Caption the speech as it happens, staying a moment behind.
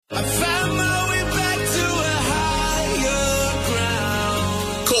I found my way back to a higher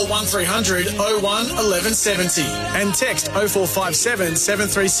ground. Call 1300 01 1170 and text 0457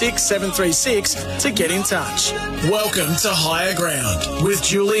 736 736 to get in touch. Welcome to Higher Ground with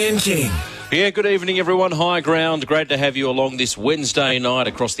Julian King. Yeah, good evening, everyone. High Ground. Great to have you along this Wednesday night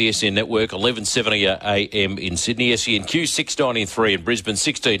across the SEN network, 11:70 a.m. in Sydney, SENQ 693 in Brisbane,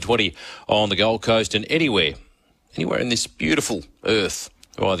 1620 on the Gold Coast, and anywhere in this beautiful earth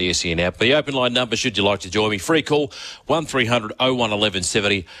via the SEN app. The open line number, should you like to join me, free call 1300 01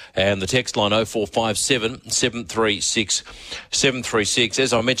 1170 and the text line 0457 736 736.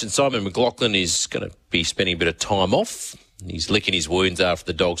 As I mentioned, Simon McLaughlin is going to be spending a bit of time off. He's licking his wounds after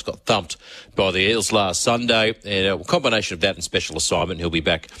the Dogs got thumped by the Eels last Sunday. And a combination of that and special assignment, he'll be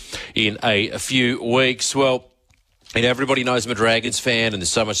back in a few weeks. Well, everybody knows I'm a Dragons fan, and there's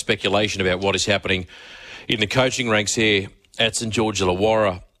so much speculation about what is happening in the coaching ranks here at St George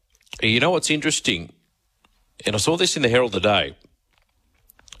Illawarra. You know what's interesting? And I saw this in the Herald today.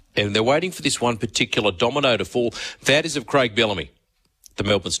 And they're waiting for this one particular domino to fall. That is of Craig Bellamy, the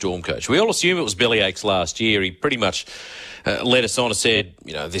Melbourne Storm coach. We all assume it was bellyaches last year. He pretty much led us on and said,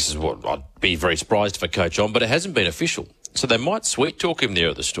 this is what I'd be very surprised if I coach on, but it hasn't been official. So they might sweet talk him there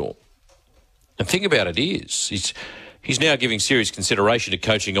at the Storm. And the thing about it is, he's now giving serious consideration to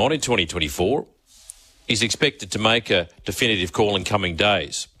coaching on in 2024. He's expected to make a definitive call in coming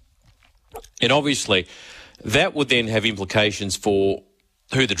days. And obviously, that would then have implications for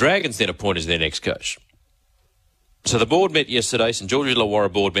who the Dragons then appoint as their next coach. So the board met yesterday, St George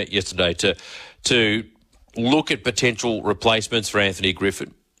Illawarra board met yesterday to look at potential replacements for Anthony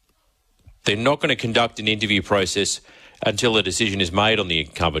Griffin. They're not going to conduct an interview process until a decision is made on the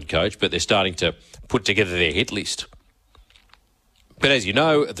incumbent coach, but they're starting to put together their hit list. But as you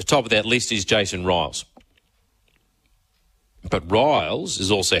know, at the top of that list is Jason Riles. But Riles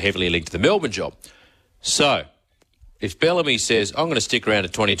is also heavily linked to the Melbourne job. So if Bellamy says, I'm going to stick around to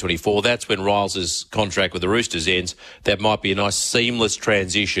 2024, that's when Riles' contract with the Roosters ends. That might be a nice seamless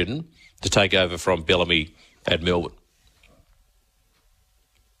transition to take over from Bellamy at Melbourne.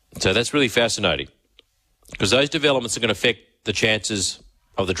 So that's really fascinating, because those developments are going to affect the chances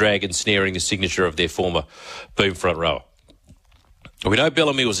of the Dragons snaring the signature of their former boom front rower. We know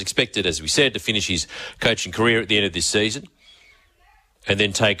Bellamy was expected, as we said, to finish his coaching career at the end of this season and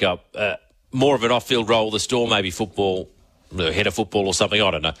then take up more of an off-field role with the Storm, maybe football, head of football or something, I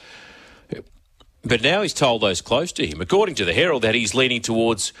don't know. But now he's told those close to him, according to the Herald, that he's leaning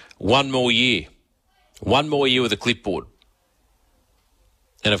towards one more year with a clipboard.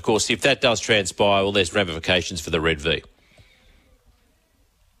 And, of course, if that does transpire, well, there's ramifications for the Red V.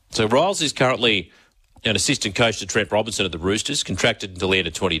 So Riles is currently an assistant coach to Trent Robinson at the Roosters, contracted until the end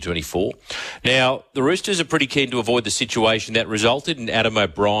of 2024. Now, the Roosters are pretty keen to avoid the situation that resulted in Adam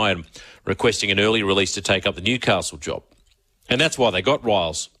O'Brien requesting an early release to take up the Newcastle job. And that's why they got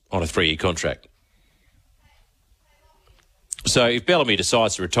Riles on a 3-year contract. So if Bellamy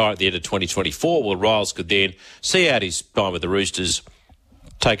decides to retire at the end of 2024, well, Riles could then see out his time with the Roosters,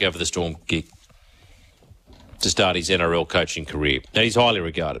 take over the Storm gig to start his NRL coaching career. And he's highly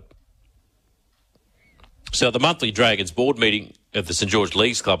regarded. So at the monthly Dragons board meeting at the St George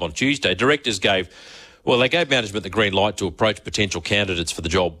Leagues Club on Tuesday, directors gave management the green light to approach potential candidates for the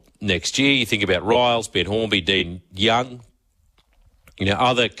job next year. You think about Riles, Ben Hornby, Dean Young,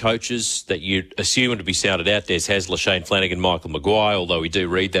 other coaches that you'd assume to be sounded out. There's Hasler, Shane Flanagan, Michael Maguire, although we do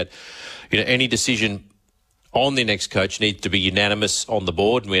read that, any decision on the next coach needs to be unanimous on the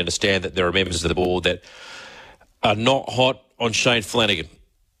board, and we understand that there are members of the board that are not hot on Shane Flanagan.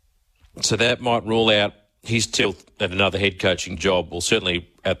 So that might rule out his tilt at another head coaching job, well, certainly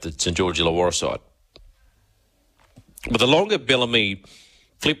at the St George Illawarra side. But the longer Bellamy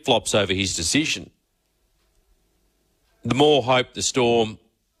flip-flops over his decision, the more hope the Storm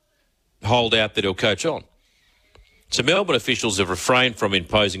hold out that he'll coach on. So Melbourne officials have refrained from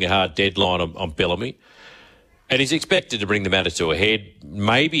imposing a hard deadline on Bellamy, and he's expected to bring the matter to a head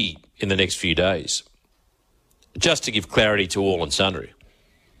maybe in the next few days, just to give clarity to all and sundry.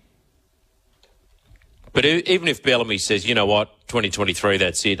 But even if Bellamy says, 2023,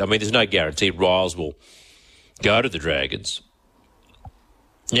 that's it. I mean, there's no guarantee Riles will go to the Dragons.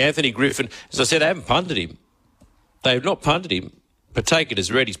 Anthony Griffin, as I said, I haven't punted him. They have not punted him, but take it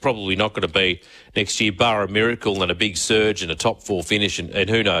as read, he's probably not going to be next year, bar a miracle and a big surge and a top 4 finish and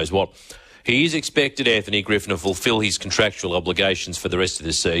who knows what. He is expected, Anthony Griffin, to fulfil his contractual obligations for the rest of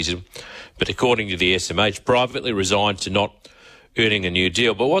the season, but according to the SMH, privately resigned to not earning a new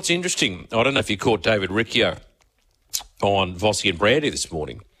deal. But what's interesting, I don't know if you caught David Riccio on Vossi and Brandy this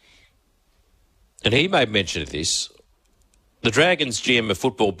morning, and he made mention of this. the Dragons GM of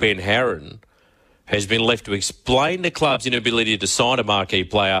football, Ben Harron, has been left to explain the club's inability to sign a marquee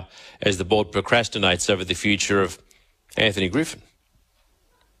player as the board procrastinates over the future of Anthony Griffin.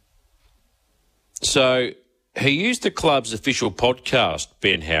 So he used the club's official podcast,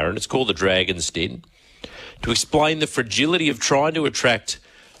 Ben Harron, it's called The Dragons Den, to explain the fragility of trying to attract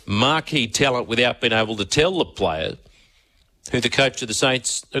marquee talent without being able to tell the player who the coach of the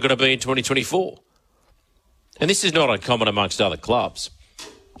Saints are going to be in 2024. And this is not uncommon amongst other clubs.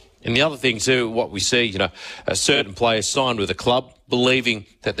 And the other thing too, what we see, certain players signed with a club believing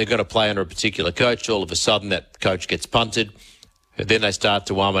that they're going to play under a particular coach. All of a sudden that coach gets punted. And then they start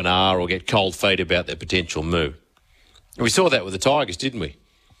to and ah or get cold feet about their potential move. And we saw that with the Tigers, didn't we?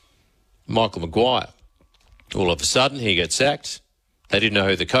 Michael Maguire. All of a sudden he gets sacked. They didn't know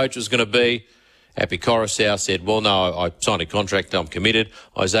who the coach was going to be. Api Coruscant said, well, no, I signed a contract, I'm committed.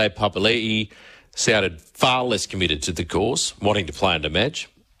 Isaiah Papali'i sounded far less committed to the cause, wanting to play under Madge.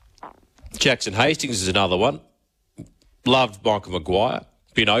 Jackson Hastings is another one. Loved Michael Maguire.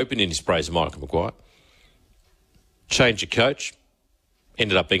 Been open in his praise of Michael Maguire. Change of coach.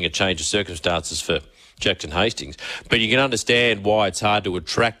 Ended up being a change of circumstances for Jackson Hastings. But you can understand why it's hard to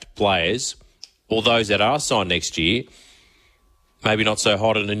attract players, or those that are signed next year, maybe not so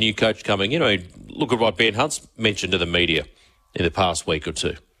hot on a new coach coming in. I mean, look at what Ben Hunt's mentioned to the media in the past week or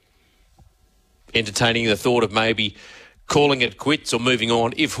two. Entertaining the thought of maybe calling it quits or moving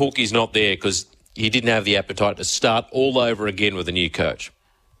on if Hook is not there because he didn't have the appetite to start all over again with a new coach.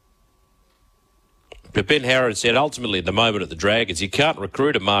 But Ben Harron said ultimately at the moment at the Dragons, you can't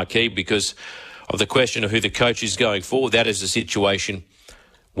recruit a marquee because of the question of who the coach is going forward. That is the situation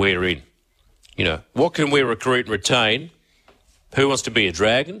we're in. What can we recruit and retain? Who wants to be a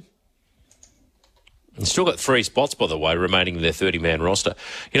Dragon? And still got 3 spots, by the way, remaining in their 30-man roster.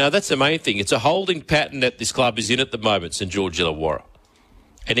 That's the main thing. It's a holding pattern that this club is in at the moment, St George Illawarra.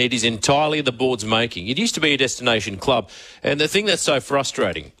 And it is entirely the board's making. It used to be a destination club. And the thing that's so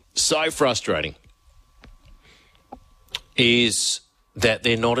frustrating, is that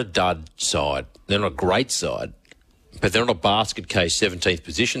they're not a dud side. They're not a great side, but they're not a basket case 17th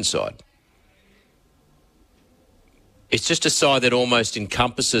position side. It's just a side that almost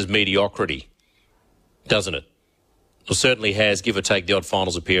encompasses mediocrity, doesn't it? Or certainly has, give or take, the odd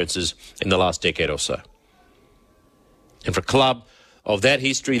finals appearances in the last decade or so. And for a club of that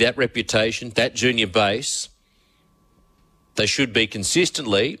history, that reputation, that junior base, they should be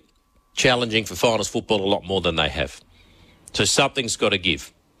consistently challenging for finals football a lot more than they have. So something's got to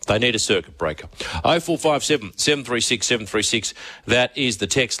give. They need a circuit breaker. 0457 736 736. That is the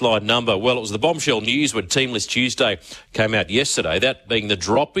text line number. Well, it was the bombshell news when Teamless Tuesday came out yesterday, that being the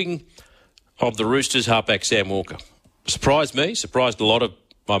dropping of the Roosters halfback Sam Walker. Surprised me, surprised a lot of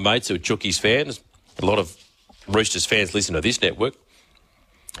my mates who are Chookies fans. A lot of Roosters fans listen to this network.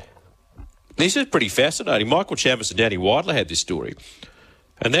 This is pretty fascinating. Michael Chambliss and Danny Widler had this story.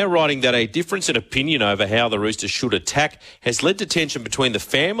 And they're writing that a difference in opinion over how the Roosters should attack has led to tension between the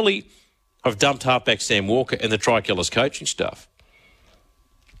family of dumped halfback Sam Walker and the Tricolours coaching staff.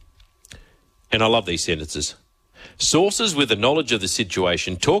 And I love these sentences. Sources with the knowledge of the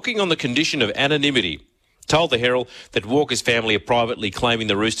situation, talking on the condition of anonymity, told the Herald that Walker's family are privately claiming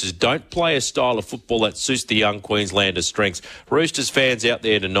the Roosters don't play a style of football that suits the young Queenslanders' strengths. Roosters fans out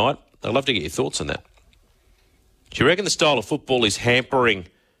there tonight, I'd love to get your thoughts on that. Do you reckon the style of football is hampering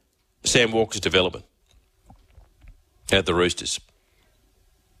Sam Walker's development at the Roosters?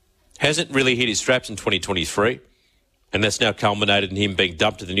 Hasn't really hit his straps in 2023, and that's now culminated in him being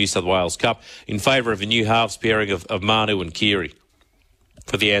dumped to the New South Wales Cup in favour of a new halves pairing of Manu and Keary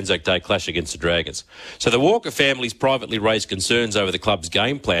for the Anzac Day clash against the Dragons. So the Walker family's privately raised concerns over the club's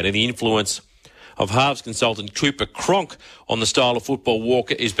game plan and the influence of halves consultant Cooper Cronk on the style of football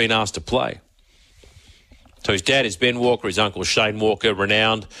Walker is being asked to play. So his dad is Ben Walker, his uncle Shane Walker,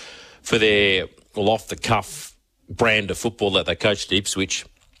 renowned for their off-the-cuff brand of football that they coached at Ipswich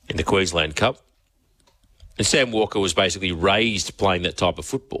in the Queensland Cup. And Sam Walker was basically raised playing that type of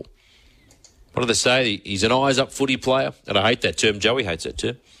football. What do they say? He's an eyes-up footy player. And I hate that term. Joey hates that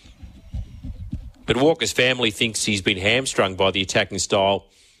term. But Walker's family thinks he's been hamstrung by the attacking style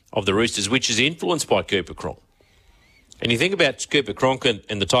of the Roosters, which is influenced by Cooper Cronk. And you think about Cooper Cronk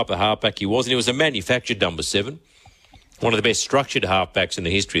and the type of halfback he was, and he was a manufactured number 7, one of the best structured halfbacks in the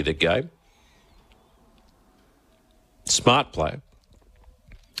history of the game. Smart player.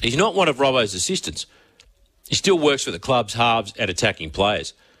 He's not one of Robbo's assistants. He still works for the club's halves and attacking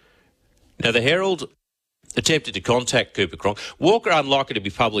players. Now, the Herald attempted to contact Cooper Cronk. Walker unlikely to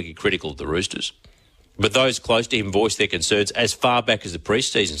be publicly critical of the Roosters, but those close to him voiced their concerns as far back as the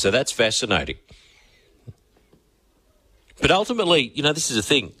pre-season, so that's fascinating. But ultimately, this is the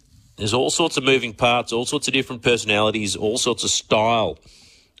thing. There's all sorts of moving parts, all sorts of different personalities, all sorts of style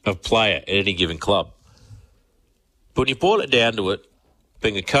of player at any given club. But when you boil it down to it,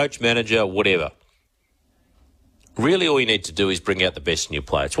 being a coach, manager, whatever, really all you need to do is bring out the best in your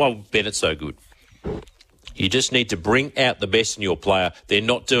player. That's why Bennett's so good. You just need to bring out the best in your player. They're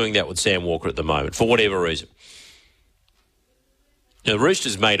not doing that with Sam Walker at the moment, for whatever reason. Now, the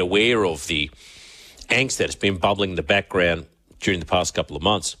Roosters made aware of the angst that has been bubbling in the background during the past couple of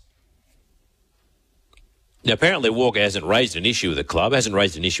months. Now, apparently Walker hasn't raised an issue with the club, hasn't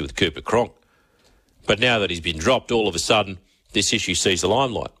raised an issue with Cooper Cronk. But now that he's been dropped, all of a sudden, this issue sees the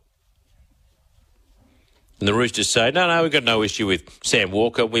limelight. And the Roosters say, no, we've got no issue with Sam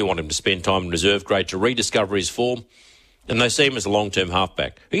Walker. We want him to spend time in reserve grade to rediscover his form. And they see him as a long-term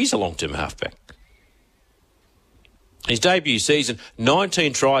halfback. He's a long-term halfback. His debut season,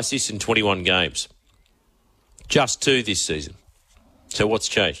 19 try assists in 21 games. Just 2 this season. So what's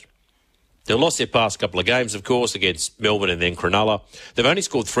changed? They've lost their past couple of games, of course, against Melbourne and then Cronulla. They've only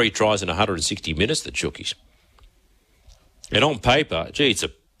scored 3 tries in 160 minutes, the Chookies. And on paper, it's a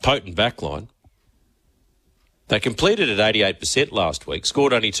potent backline. They completed at 88% last week,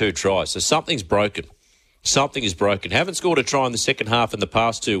 scored only 2 tries. So something's broken. Something is broken. Haven't scored a try in the second half in the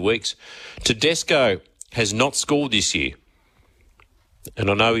past 2 weeks. Tedesco has not scored this year. And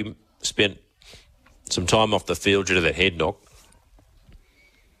I know he spent some time off the field due to that head knock.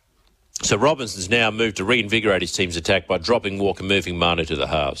 So Robinson's now moved to reinvigorate his team's attack by dropping Walker, moving Manu to the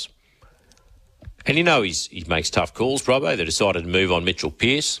halves. And he makes tough calls, Robbo. They decided to move on Mitchell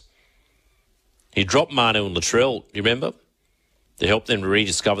Pearce. He dropped Manu and Latrell, you remember? To help them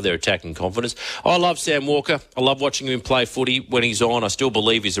rediscover their attacking confidence. I love Sam Walker. I love watching him play footy when he's on. I still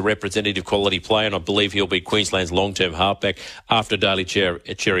believe he's a representative quality player, and I believe he'll be Queensland's long-term halfback after Daly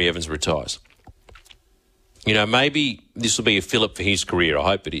Cherry Evans retires. Maybe this will be a fillip for his career. I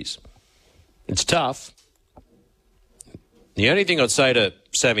hope it is. It's tough. The only thing I'd say to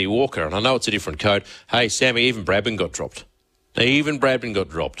Sammy Walker, and I know it's a different code, hey, Sammy, even Bradman got dropped.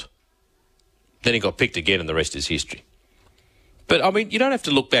 Then he got picked again and the rest is history. But, you don't have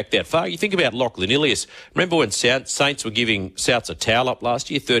to look back that far. You think about Lachlan Ilias. Remember when Saints were giving Souths a towel up last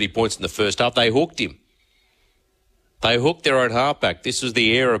year, 30 points in the first half? They hooked him. They hooked their own halfback. This was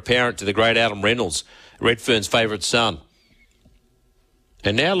the heir apparent to the great Adam Reynolds, Redfern's favourite son.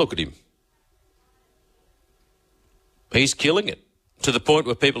 And now look at him. He's killing it to the point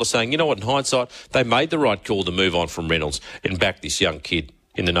where people are saying, you know what, in hindsight, they made the right call to move on from Reynolds and back this young kid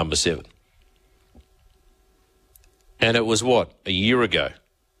in the number 7. And it was, a year ago.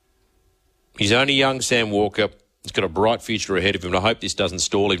 He's only young, Sam Walker. He's got a bright future ahead of him, and I hope this doesn't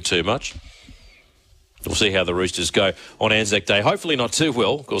stall him too much. We'll see how the Roosters go on Anzac Day. Hopefully not too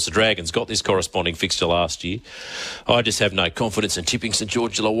well. Of course, the Dragons got this corresponding fixture last year. I just have no confidence in tipping St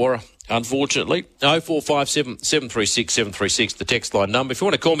George Illawarra, unfortunately. 0457 736 736, the text line number. If you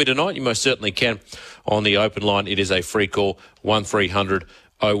want to call me tonight, you most certainly can on the open line. It is a free call, 1300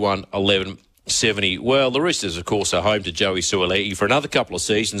 01 1170. Well, the Roosters, of course, are home to Joey Suaalii for another couple of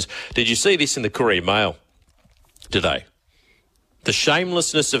seasons. Did you see this in the Courier Mail today? The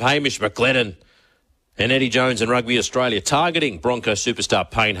shamelessness of Hamish McLennan and Eddie Jones and Rugby Australia targeting Broncos superstar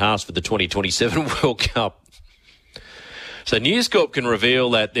Payne Haas for the 2027 World Cup. So News Corp can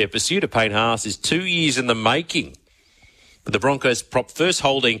reveal that their pursuit of Payne Haas is 2 years in the making, with the Broncos first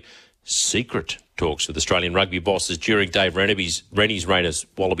holding secret talks with Australian rugby bosses during Dave Rennie's reign as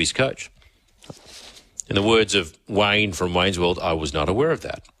Wallabies coach. In the words of Wayne from Wayne's World, I was not aware of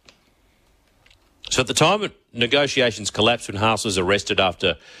that. So at the time, negotiations collapsed when Haas was arrested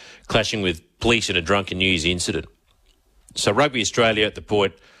after clashing with police in a drunken New Year's incident. So Rugby Australia, at the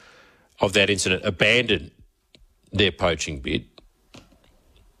point of that incident, abandoned their poaching bid.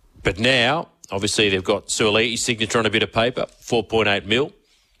 But now, obviously, they've got Suaalii's signature on a bit of paper, 4.8 mil.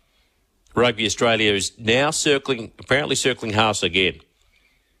 Rugby Australia is now apparently circling Haas again.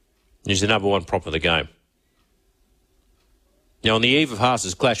 He's the number 1 prop of the game. Now, on the eve of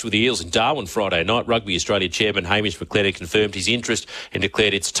Haas's clash with the Eels in Darwin Friday night, Rugby Australia chairman Hamish McLennan confirmed his interest and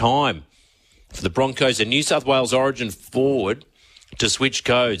declared it's time for the Broncos and New South Wales origin forward to switch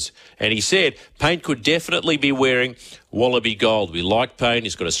codes. And he said Payne could definitely be wearing Wallaby gold. We like Payne.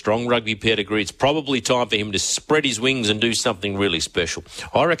 He's got a strong rugby pedigree. It's probably time for him to spread his wings and do something really special.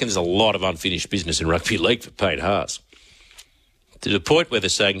 I reckon there's a lot of unfinished business in rugby league for Payne Haas, to the point where they're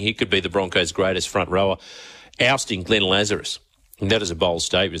saying he could be the Broncos' greatest front rower, ousting Glenn Lazarus. And that is a bold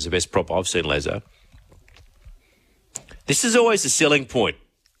statement. It's the best prop I've seen, Lazo. This is always the selling point,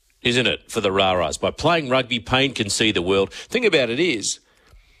 isn't it, for the Raras? By playing rugby, Payne can see the world. Thing about it is,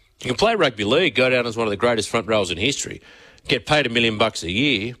 you can play rugby league, go down as one of the greatest front rowers in history. get paid $1 million a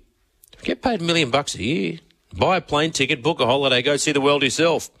year, get paid $1 million a year, buy a plane ticket, book a holiday, go see the world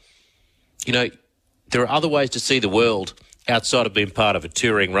yourself. You know, there are other ways to see the world outside of being part of a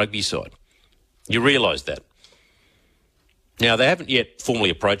touring rugby side. You realise that. Now, they haven't yet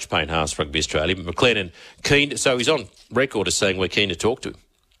formally approached Payne Haas Rugby Australia, but McLennan keen, so he's on record as saying we're keen to talk to him.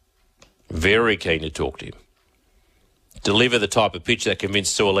 Very keen to talk to him. Deliver the type of pitch that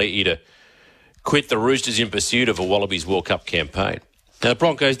convinced Suaalii to quit the Roosters in pursuit of a Wallabies World Cup campaign. Now, the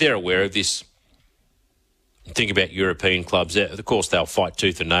Broncos, they're aware of this. Think about European clubs. Of course, they'll fight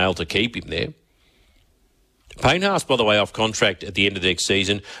tooth and nail to keep him there. Payne Haas, by the way, off contract at the end of the next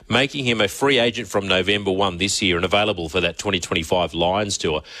season, making him a free agent from November 1 this year and available for that 2025 Lions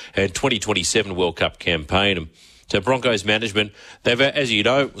tour and 2027 World Cup campaign. And so Broncos management, they've, as you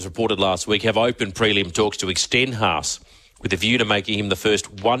know, it was reported last week, have opened prelim talks to extend Haas with a view to making him the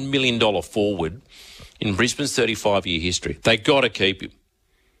first $1 million forward in Brisbane's 35-year history. They got to keep him.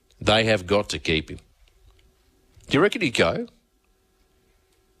 They have got to keep him. Do you reckon he'd go?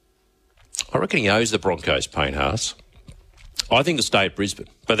 I reckon he owes the Broncos, Payne Haas. I think he'll stay at Brisbane.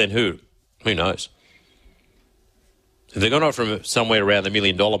 But then who? Who knows? If they're going to offer him somewhere around the $1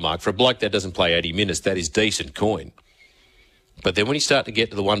 million mark, for a bloke that doesn't play 80 minutes, that is decent coin. But then when you start to get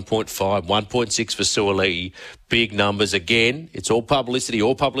to the 1.5, 1.6 for Suaalii, big numbers, again, it's all publicity.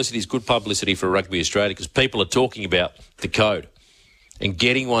 All publicity is good publicity for Rugby Australia because people are talking about the code and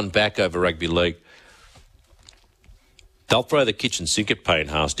getting one back over rugby league. They'll throw the kitchen sink at Payne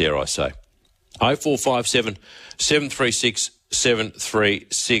Haas, dare I say. 0457 736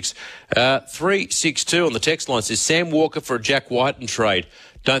 736. 362 on the text line says, Sam Walker for a Jack Wighton trade.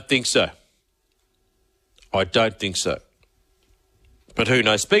 Don't think so. I don't think so. But who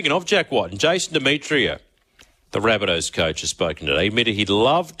knows? Speaking of Jack Wighton, Jason Demetrio, the Rabbitohs coach, has spoken today. He admitted he'd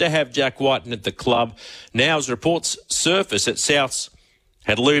love to have Jack Wighton at the club. Now, as reports surface at Souths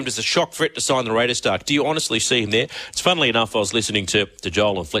had loomed as a shock threat to sign the Raiders star. Do you honestly see him there? It's funnily enough, I was listening to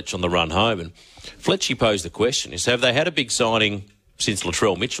Joel and Fletch on the run home, and Fletchy posed the question, is have they had a big signing since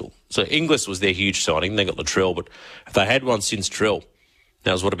Latrell Mitchell? So Inglis was their huge signing, they got Latrell, but have they had one since Trell?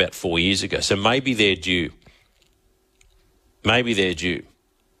 That was, about 4 years ago? So maybe they're due. Maybe they're due.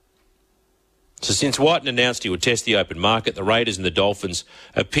 So since Wighton announced he would test the open market, the Raiders and the Dolphins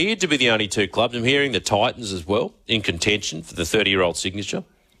appeared to be the only two clubs. I'm hearing the Titans as well in contention for the 30-year-old signature.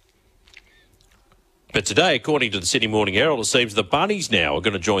 But today, according to the Sydney Morning Herald, it seems the Bunnies now are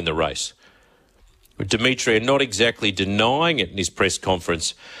going to join the race. With Demetrio not exactly denying it in his press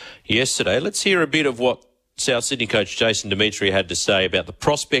conference yesterday. Let's hear a bit of what South Sydney coach Jason Demetrio had to say about the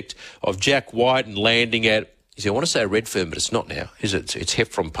prospect of Jack Wighton landing at, I want to say Redfern, but it's not now, is it? It's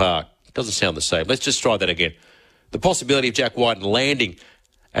Heffron Park. Doesn't sound the same. Let's just try that again. The possibility of Jack Wighton landing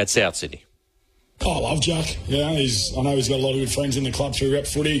at South Sydney. Oh, I love Jack. Yeah, I know he's got a lot of good friends in the club through rep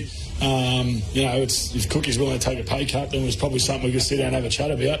footy. If Cookie's willing to take a pay cut, then it's probably something we could sit down and have a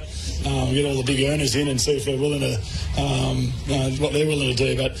chat about. Get all the big earners in and see if they're willing to, what they're willing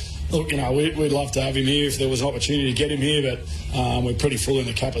to do. But look, we'd love to have him here if there was an opportunity to get him here, but we're pretty full in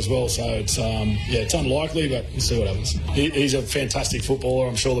the cap as well. So it's unlikely, but we'll see what happens. He's a fantastic footballer.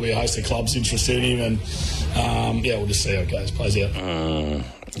 I'm sure there'll be a host of clubs interested in him, and we'll just see how it goes, plays out.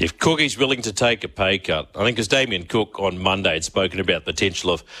 If Cookie's willing to take a pay cut, I think because Damien Cook on Monday had spoken about the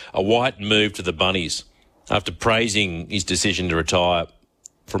potential of a Wighton move to the Bunnies after praising his decision to retire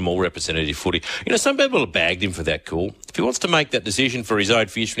from all representative footy. Some people have bagged him for that call. If he wants to make that decision for his own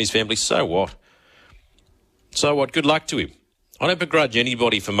future and his family, so what? So what? Good luck to him. I don't begrudge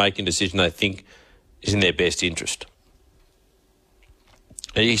anybody for making a decision they think is in their best interest.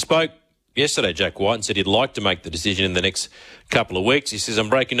 He spoke yesterday, Jack Wighton, said he'd like to make the decision in the next couple of weeks. He says, I'm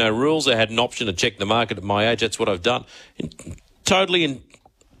breaking no rules. I had an option to check the market at my age. That's what I've done.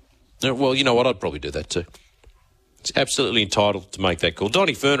 Well, you know what? I'd probably do that too. It's absolutely entitled to make that call.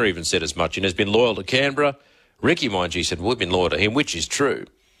 Donny Ferner even said as much and has been loyal to Canberra. Ricky, mind you, said, we've been loyal to him, which is true.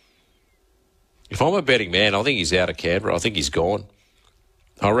 If I'm a betting man, I think he's out of Canberra. I think he's gone.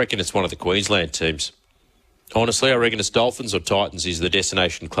 I reckon it's one of the Queensland teams. Honestly, I reckon it's Dolphins or Titans is the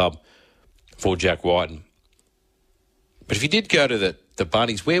destination club for Jack Wighton. But if he did go to the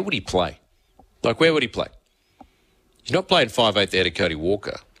Bunnies, where would he play? Where would he play? He's not playing 5'8" there to Cody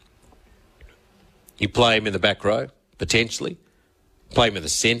Walker. You play him in the back row, potentially. Play him in the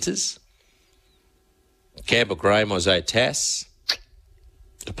centres. Campbell Graham, Isaiah Tass.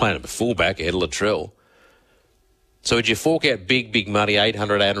 You're playing him a fullback ahead of Latrell. So would you fork out big money,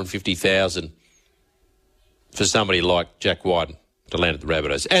 800,000, 850,000 for somebody like Jack Wighton to land at the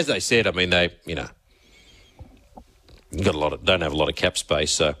Rabbitohs? As they said, don't have a lot of cap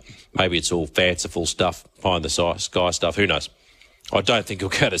space, so maybe it's all fanciful stuff, behind the sky stuff. Who knows? I don't think he'll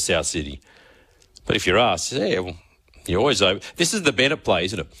go to South Sydney. But if you're asked, well, you're always over. This is the Bennett play,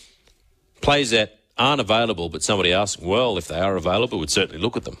 isn't it? Plays that aren't available, but somebody asks, well, if they are available, we'd certainly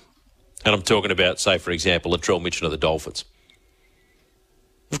look at them. And I'm talking about, say, for example, Latrell Mitchell of the Dolphins.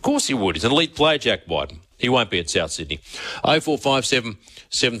 Of course he would. He's an elite player, Jack Wyden. He won't be at South Sydney. 0457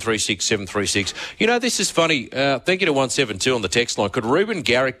 736 736. You know, this is funny. Thank you to 172 on the text line. Could Ruben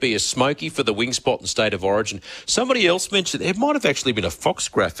Garrick be a smoky for the wing spot in State of Origin? Somebody else mentioned it might have actually been a Fox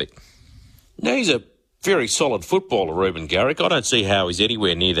graphic. Now, he's a very solid footballer, Ruben Garrick. I don't see how he's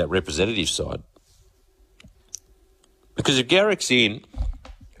anywhere near that representative side. Because if Garrick's in,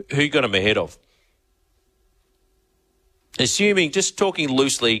 who got him ahead of? Assuming, just talking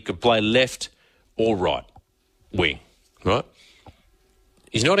loosely, could play left or right wing, right?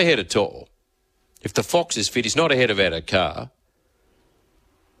 He's not ahead at all. If the Fox is fit, he's not ahead of Addo-Carr.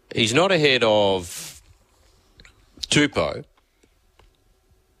 He's not ahead of Tupou.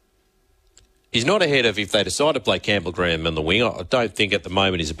 He's not ahead of, if they decide to play Campbell Graham on the wing, I don't think at the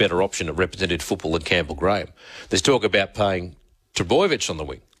moment he's a better option at representative football than Campbell Graham. There's talk about playing Trbojevic on the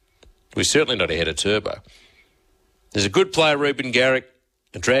wing. We're certainly not ahead of Turbo. There's a good player, Ruben Garrick,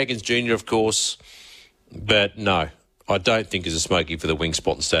 a Dragons junior, of course, but no, I don't think he's a smoky for the wing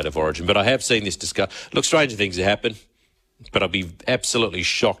spot in State of Origin. But I have seen this discussed. Look, stranger things have happened, but I'd be absolutely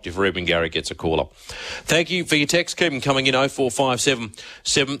shocked if Ruben Garrick gets a call-up. Thank you for your text. Keep them coming in, 0457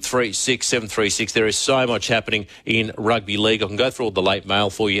 736 736. There is so much happening in rugby league. I can go through all the late mail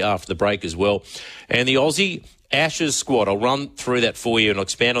for you after the break as well. And the Aussie Ashes squad, I'll run through that for you and I'll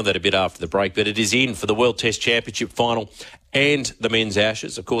expand on that a bit after the break, but it is in for the World Test Championship final and the men's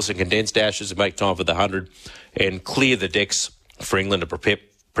Ashes. Of course, a condensed Ashes to make time for the 100 and clear the decks for England to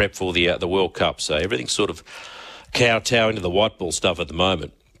prep for the World Cup. So everything's sort of kowtowing to the white ball stuff at the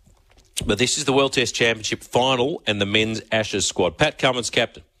moment. But this is the World Test Championship final and the men's Ashes squad. Pat Cummins,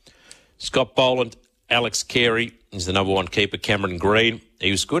 captain. Scott Boland, Alex Carey is the number one keeper. Cameron Green.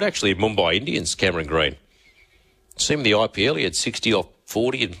 He was good, actually, in Mumbai Indians, Cameron Green. Seen him in the IPL, he had 60 off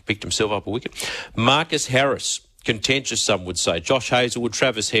 40 and picked himself up a wicket. Marcus Harris, contentious, some would say. Josh Hazlewood,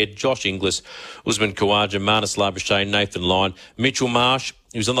 Travis Head, Josh Inglis, Usman Khawaja, Marnus Labuschagne, Nathan Lyon, Mitchell Marsh.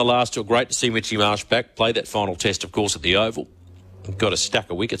 He was on the last tour. Great to see Mitchie Marsh back. Played that final test, of course, at the Oval. Got a stack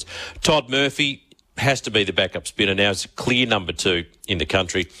of wickets. Todd Murphy has to be the backup spinner now. It's a clear number 2 in the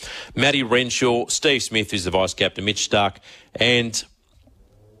country. Matty Renshaw, Steve Smith, who's the vice-captain, Mitch Stark, and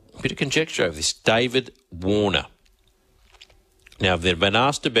a bit of conjecture over this, David Warner. Now, they've been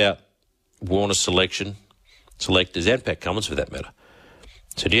asked about Warner's selectors, and Pat Cummins for that matter.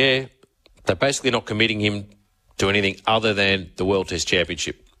 Said, yeah, they're basically not committing him to anything other than the World Test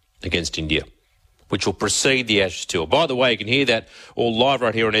Championship against India, which will precede the Ashes tour. By the way, you can hear that all live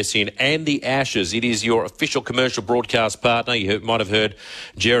right here on SEN and the Ashes. It is your official commercial broadcast partner. You might have heard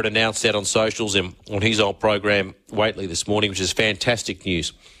Jared announce that on socials and on his old program, Waitley, this morning, which is fantastic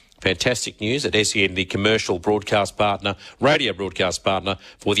news. Fantastic news at SEN, the commercial broadcast partner, radio broadcast partner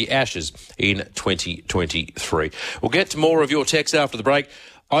for the Ashes in 2023. We'll get to more of your texts after the break.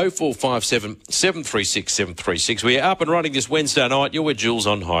 0457 736 736. We are up and running this Wednesday night. You're with Jules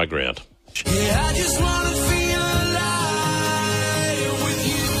on High Ground. Yeah, I just wanna feel alive with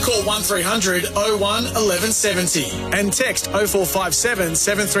you. Call 1300 01 1170 and text 0457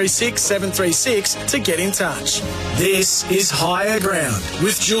 736 736 to get in touch. This is Higher Ground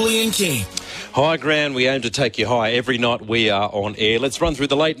with Julian King. High Ground, we aim to take you high. Every night we are on air. Let's run through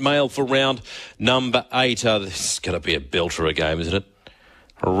the late mail for round number 8. This is going to be a belter of a game, isn't it?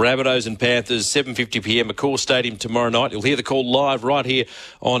 Rabbitohs and Panthers, 7:50pm, Accor Stadium tomorrow night. You'll hear the call live right here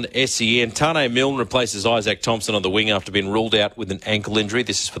on SEN. Tane Milne replaces Isaac Thompson on the wing after being ruled out with an ankle injury.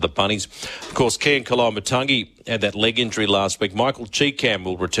 This is for the Bunnies. Of course, Kian Kalai-Matangi had that leg injury last week. Michael Cheekham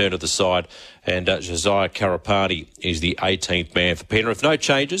will return to the side, and Josiah Karapani is the 18th man for Penrith. No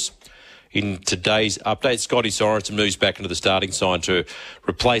changes in today's update. Scotty Sorensen moves back into the starting side to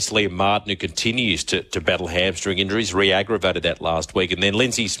replace Liam Martin, who continues to battle hamstring injuries, re-aggravated that last week. And then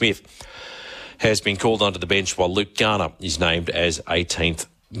Lindsay Smith has been called onto the bench while Luke Garner is named as 18th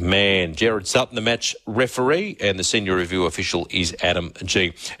man. Jared Sutton, the match referee, and the senior review official is Adam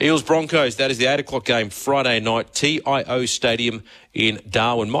G. Eels Broncos, that is the 8 o'clock game Friday night, TIO Stadium in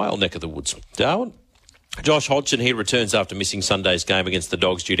Darwin, my old neck of the woods. Darwin? Josh Hodgson, he returns after missing Sunday's game against the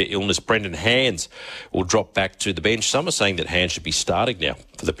Dogs due to illness. Brendan Hands will drop back to the bench. Some are saying that Hands should be starting now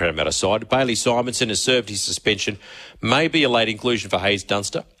for the Parramatta side. Bailey Simonson has served his suspension. Maybe a late inclusion for Hayes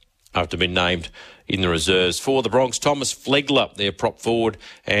Dunster after being named in the reserves. For the Bronx, Thomas Flegler, their prop forward,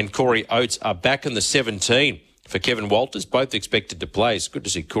 and Corey Oates are back in the 17 for Kevin Walters, both expected to play. It's good to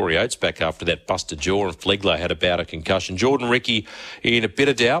see Corey Oates back after that busted jaw, and Flegler had a bout of concussion. Jordan Ricky in a bit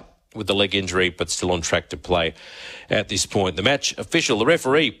of doubt with the leg injury, but still on track to play at this point. The match official, the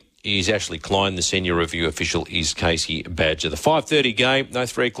referee, is Ashley Klein. The senior review official is Casey Badger. The 5:30 game, no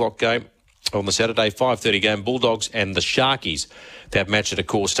 3 o'clock game on the Saturday, 5:30 game, Bulldogs and the Sharkies. That match at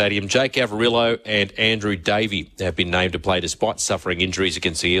Accor Stadium. Jake Averillo and Andrew Davey have been named to play despite suffering injuries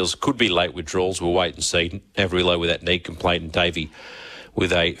against the Eels. Could be late withdrawals. We'll wait and see. Averillo with that knee complaint and Davey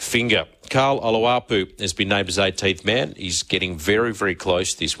with a finger. Carl Oluwapu has been named as 18th man. He's getting very, very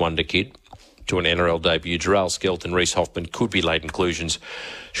close, this wonder kid, to an NRL debut. Jarrell Skelton, Reece Hoffman could be late inclusions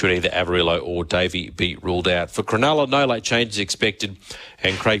should either Averillo or Davey be ruled out. For Cronulla, no late changes expected,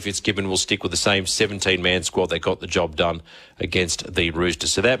 and Craig Fitzgibbon will stick with the same 17-man squad that got the job done against the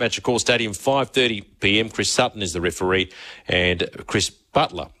Roosters. So that match at Accor Stadium, 5:30pm. Chris Sutton is the referee, and Chris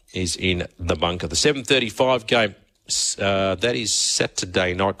Butler is in the bunker. The 7:35 game, that is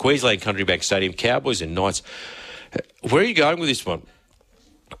Saturday night, Queensland Country Bank Stadium, Cowboys and Knights. Where are you going with this one?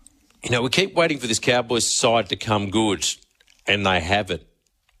 You know, we keep waiting for this Cowboys side to come good, and they haven't.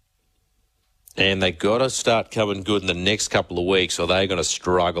 And they got to start coming good in the next couple of weeks, or they're going to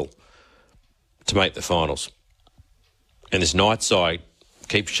struggle to make the finals. And this Knights side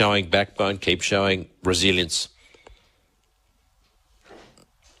keeps showing backbone, keeps showing resilience.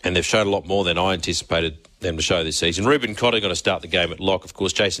 And they've shown a lot more than I anticipated them to show this season. Ruben Cotter going to start the game at lock. Of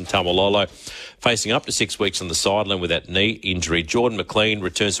course, Jason Tamalolo facing up to 6 weeks on the sideline with that knee injury. Jordan McLean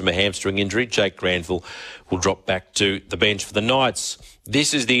returns from a hamstring injury. Jake Granville will drop back to the bench for the Knights.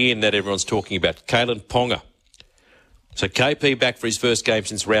 This is the end that everyone's talking about. Kalen Ponga. So KP back for his first game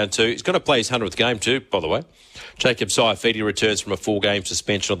since round 2. He's going to play his 100th game too, by the way. Jacob Saifiti returns from a 4-game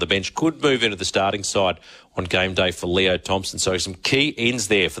suspension on the bench. Could move into the starting side on game day for Leo Thompson. So some key ends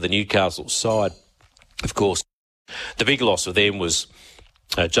there for the Newcastle side. Of course, the big loss of them was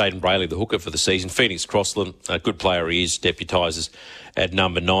Jaden Brayley, the hooker for the season. Phoenix Crossland, a good player he is, deputises at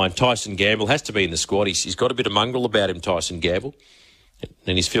number 9. Tyson Gamble has to be in the squad. He's got a bit of mongrel about him, Tyson Gamble.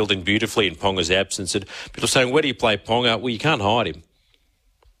 And he's filled in beautifully in Ponga's absence. And people are saying, where do you play Ponga? Well, you can't hide him.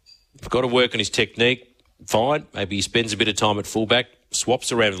 You've got to work on his technique. Fine. Maybe he spends a bit of time at fullback,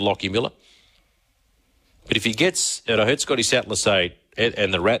 swaps around with Lockie Miller. But if he gets, and I heard Scotty Sattler say,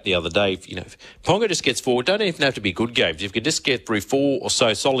 and the Rat the other day, you know, if Ponga just gets forward, don't even have to be good games. If you can just get through 4 or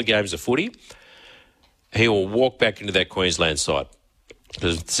so solid games of footy, he will walk back into that Queensland side.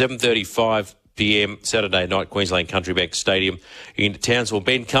 Because 7:35pm Saturday night, Queensland Country Bank Stadium in Townsville.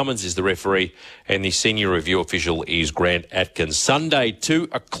 Ben Cummins is the referee, and the senior review official is Grant Atkins. Sunday, 2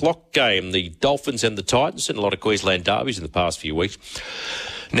 o'clock game, the Dolphins and the Titans, and a lot of Queensland derbies in the past few weeks.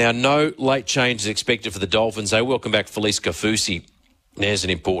 Now, no late changes expected for the Dolphins. They welcome back Felice Kafusi. There's an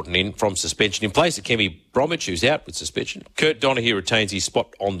important in from suspension. In place of Kemi Bromwich, who's out with suspension. Kurt Donaghy retains his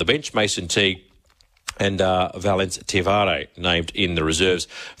spot on the bench. Mason Teague and Valence Tevare named in the reserves.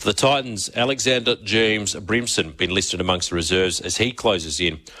 For the Titans, Alexander James Brimson been listed amongst the reserves as he closes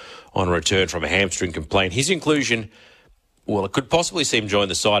in on a return from a hamstring complaint. His inclusion, well, it could possibly see him join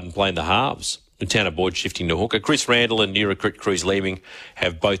the side and play in the halves. Tanner Boyd shifting to hooker. Chris Randall and new recruit Cruz Leeming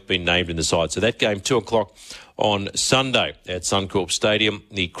have both been named in the side. So that game, 2 o'clock on Sunday at Suncorp Stadium.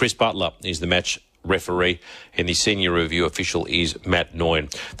 The Chris Butler is the match referee, and the senior review official is Matt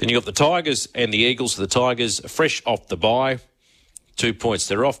Noyen. Then you've got the Tigers and the Eagles. The Tigers fresh off the bye. 2 points.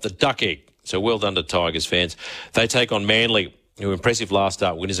 They're off the duck egg. So well done to Tigers fans. They take on Manly, who were impressive last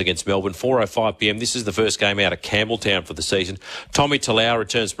start winners against Melbourne. 4:05pm. This is the first game out of Campbelltown for the season. Tommy Talau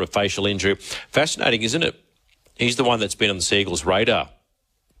returns from a facial injury. Fascinating, isn't it? He's the one that's been on the Seagulls' radar,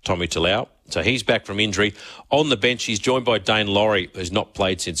 Tommy Talau. So he's back from injury. On the bench, he's joined by Dane Laurie, who's not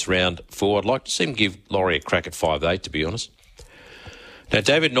played since round 4. I'd like to see him give Laurie a crack at 5'8", to be honest. Now,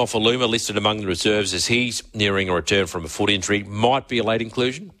 David Nofaluma listed among the reserves as he's nearing a return from a foot injury. Might be a late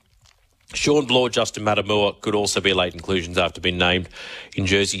inclusion. Sean Bloor, Justin Matamua could also be late inclusions after being named in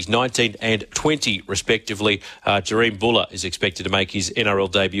jerseys 19 and 20 respectively. Jareem Buller is expected to make his NRL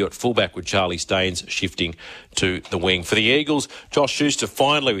debut at fullback with Charlie Staines shifting to the wing. For the Eagles, Josh Schuster,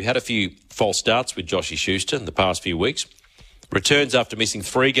 finally, we had a few false starts with Joshy Schuster in the past few weeks. Returns after missing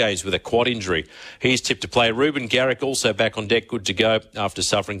 3 games with a quad injury. He's tipped to play. Ruben Garrick also back on deck, good to go after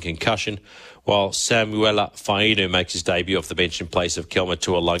suffering concussion, while Samuela Fainu makes his debut off the bench in place of Kelma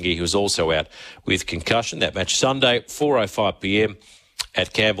Tuolungi, who was also out with concussion. That match Sunday, 4:05pm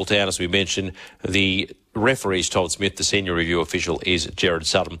at Campbelltown, as we mentioned. The referees told Smith, the senior review official is Jared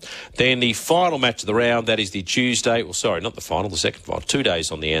Sutton. Then the final match of the round, that is the Tuesday, well, sorry, not the final, the second final, 2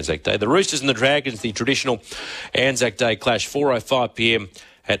 days on the Anzac Day. The Roosters and the Dragons, the traditional Anzac Day clash, 4:05pm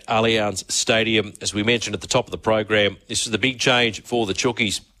at Allianz Stadium. As we mentioned at the top of the program, this is the big change for the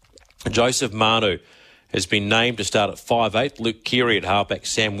Chookies. Joseph Manu has been named to start at 5'8". Luke Keary at halfback.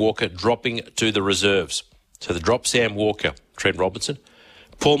 Sam Walker dropping to the reserves. So the drop Sam Walker, Trent Robinson.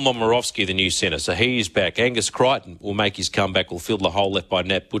 Paul Momirovski, the new centre. So he is back. Angus Crichton will make his comeback, will fill the hole left by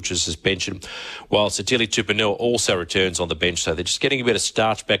Nat Butcher's suspension, while Satili Tupanua also returns on the bench. So they're just getting a bit of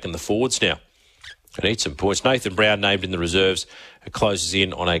starch back in the forwards now. They need some points. Nathan Brown named in the reserves, closes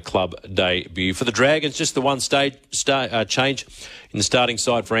in on a club debut. For the Dragons, just the one change in the starting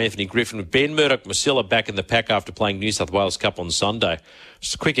side for Anthony Griffin, with Ben Murdoch-Masila back in the pack after playing New South Wales Cup on Sunday.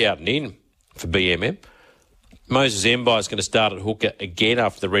 Just a quick out and in for BMM. Moses Mbai is going to start at hooker again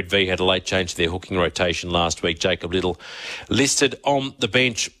after the Red V had a late change to their hooking rotation last week. Jacob Little listed on the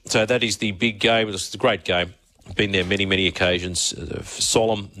bench. So that is the big game. It's a great game. Been there many, many occasions. A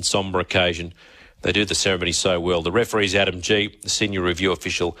solemn and sombre occasion. They do the ceremony so well. The referee is Adam G. The senior review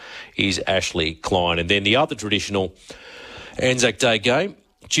official is Ashley Klein. And then the other traditional Anzac Day game,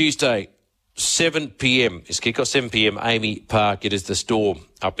 Tuesday, 7 p.m. is kickoff. 7 p.m. Amy Park. It is the Storm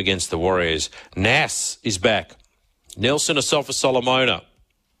up against the Warriors. Nas is back. Nelson Asafa-Solomona.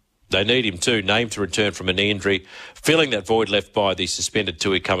 They need him too, named to return from a knee injury, filling that void left by the suspended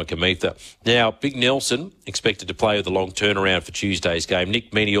Tui Kamikamica. Now, Big Nelson expected to play with a long turnaround for Tuesday's game.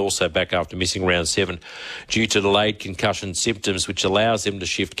 Nick Meaney also back after missing round 7 due to delayed concussion symptoms, which allows them to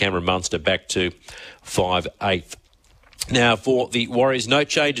shift Cameron Munster back to 5'8". Now, for the Warriors, no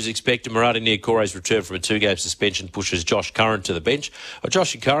changes expected. Murata Niakore's return from a 2-game suspension pushes Josh Curran to the bench.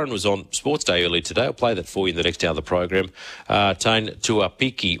 Josh Curran was on Sports Day earlier today. I'll play that for you in the next hour of the program. Tane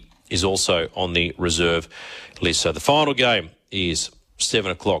Tuapiki is also on the reserve list. So the final game is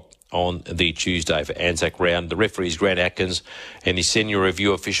 7 o'clock on the Tuesday for Anzac round. The referee is Grant Atkins and the senior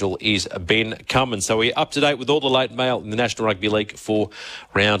review official is Ben Cummins. So we're up to date with all the late mail in the National Rugby League for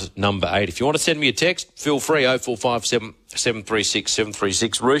round number 8. If you want to send me a text, feel free, 0457 736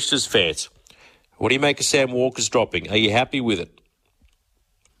 736. Roosters fans, what do you make of Sam Walker's dropping? Are you happy with it?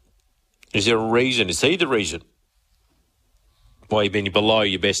 Is there a reason? Is he the reason why you've been below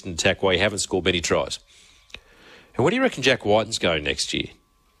your best in attack, why you haven't scored many tries? And where do you reckon Jack Whiten's going next year?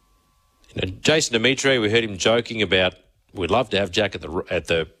 You know, Jason Dimitri, we heard him joking about, we'd love to have Jack at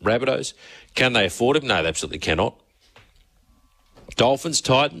the Rabbitohs. Can they afford him? No, they absolutely cannot. Dolphins,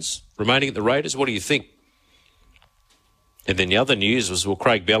 Titans, remaining at the Raiders, what do you think? And then the other news was, well,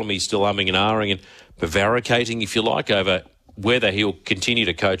 Craig Bellamy's still umming and ahhing and prevaricating, if you like, over whether he'll continue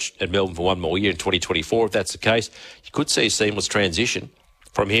to coach at Melbourne for one more year in 2024. If that's the case, you could see a seamless transition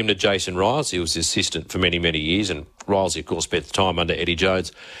from him to Jason Riles. He was his assistant for many, many years, and Riles, of course, spent time under Eddie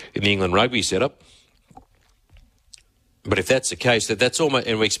Jones in the England rugby setup. But if that's the case, that's almost,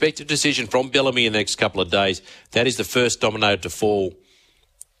 and we expect a decision from Bellamy in the next couple of days. That is the first domino to fall,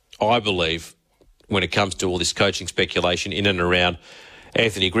 I believe, when it comes to all this coaching speculation in and around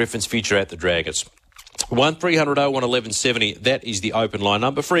Anthony Griffin's future at the Dragons. 1300 01 1170, that is the open line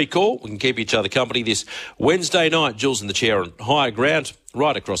number. Free call. We can keep each other company this Wednesday night. Jules in the chair on Higher Ground,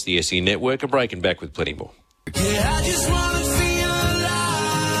 right across the SE network, and breaking back with plenty more. Yeah, I just wanna feel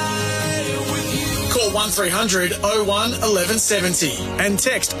alive with you. Call 1300 01 1170 and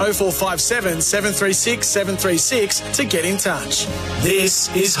text 0457 736 736 to get in touch. This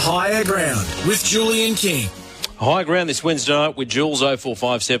is Higher Ground with Julian King. High Ground this Wednesday night with Jules,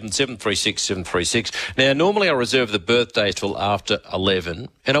 0457 736 736. Now, normally I reserve the birthdays till after 11,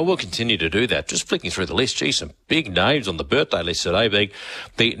 and I will continue to do that. Just flicking through the list, gee, some big names on the birthday list today, being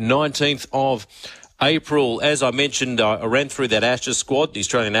the 19th of April. As I mentioned, I ran through that Ashes squad, the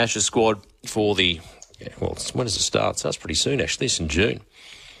Australian Ashes squad for the, well, when does it start? It starts pretty soon, actually. It's in June.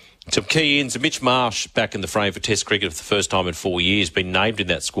 Some key ins. Mitch Marsh back in the frame for Test cricket for the first time in 4 years, been named in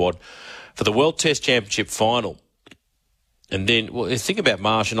that squad for the World Test Championship final. And then, well, think about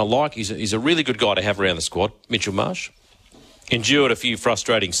Marsh, and I like, he's a really good guy to have around the squad, Mitchell Marsh. Endured a few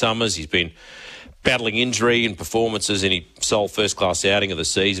frustrating summers. He's been battling injury and performances in his sole first-class outing of the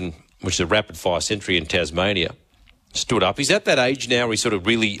season, which is a rapid-fire century in Tasmania. Stood up. He's at that age now where he sort of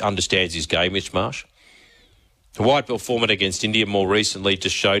really understands his game, Mitch Marsh. The white ball format against India more recently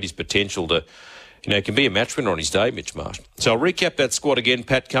just showed his potential to, can be a match winner on his day, Mitch Marsh. So I'll recap that squad again.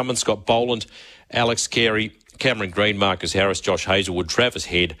 Pat Cummins, Scott Boland, Alex Carey, Cameron Green, Marcus Harris, Josh Hazelwood, Travis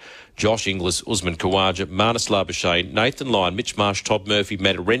Head, Josh Inglis, Usman Khawaja, Marnus Labuschagne, Nathan Lyon, Mitch Marsh, Todd Murphy,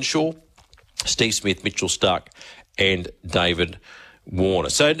 Matt Renshaw, Steve Smith, Mitchell Stark and David Warner.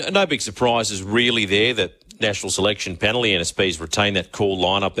 So no big surprises really there. That national selection panel, the NSB's retained that core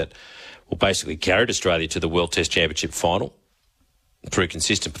lineup that will basically carry Australia to the World Test Championship final. through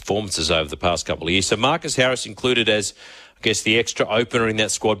consistent performances over the past couple of years. So Marcus Harris included as, I guess, the extra opener in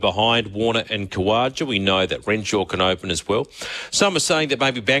that squad behind Warner and Khawaja. We know that Renshaw can open as well. Some are saying that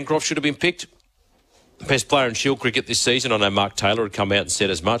maybe Bancroft should have been picked. Best player in Shield cricket this season. I know Mark Taylor had come out and said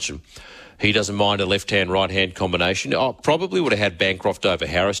as much, and he doesn't mind a left-hand, right-hand combination. I probably would have had Bancroft over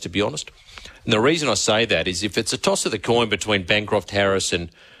Harris, to be honest. And the reason I say that is if it's a toss of the coin between Bancroft, Harris and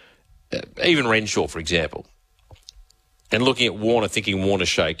even Renshaw, for example, and looking at Warner, thinking Warner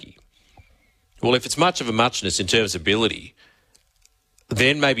shaky. Well, if it's much of a muchness in terms of ability,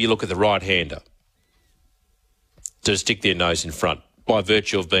 then maybe you look at the right-hander to stick their nose in front by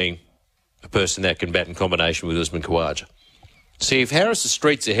virtue of being a person that can bat in combination with Usman Khawaja. See, if Harris is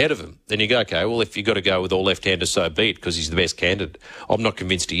streets ahead of him, then you go, okay, well, if you've got to go with all left-handers, so be it, because he's the best candidate. I'm not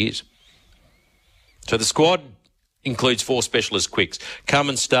convinced he is. So the squad includes 4 specialist quicks.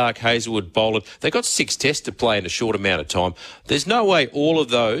 Cummins, Stark, Hazelwood, Boland. They've got 6 tests to play in a short amount of time. There's no way all of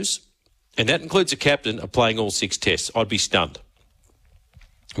those, and that includes a captain, are playing all 6 tests. I'd be stunned.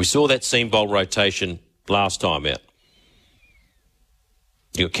 We saw that seam bowl rotation last time out.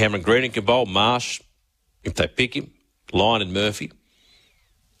 You've got Cameron Green and can bowl, Marsh, if they pick him, Lyon and Murphy.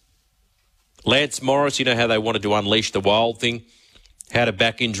 Lance Morris, you know how they wanted to unleash the wild thing, had a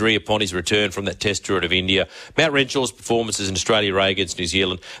back injury upon his return from that test tour of India. Matt Renshaw's performances in Australia A against New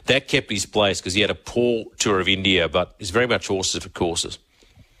Zealand, that kept his place because he had a poor tour of India, but it's very much horses for courses.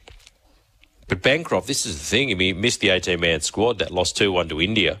 But Bancroft, this is the thing. I mean, he missed the 18-man squad that lost 2-1 to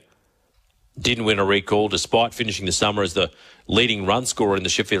India. Didn't win a recall despite finishing the summer as the leading run scorer in the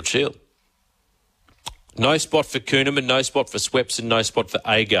Sheffield Shield. No spot for Kuhnemann, no spot for Swepson, no spot for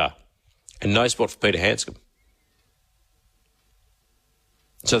Agar, and no spot for Peter Handscomb.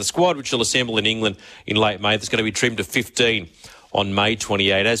 So the squad, which will assemble in England in late May, that's going to be trimmed to 15 on May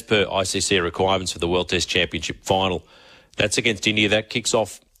 28, as per ICC requirements for the World Test Championship final. That's against India. That kicks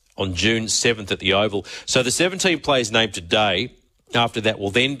off on June 7th at the Oval. So the 17 players named today, after that,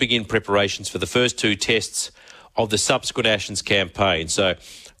 will then begin preparations for the first 2 tests of the subsequent Ashes campaign. So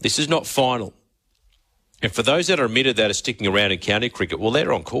this is not final. And for those that are omitted that are sticking around in county cricket, well,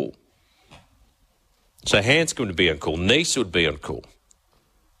 they're on call. So Handscomb would be on call. Neese would be on call.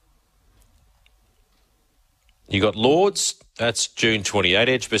 You got Lords, that's June 28,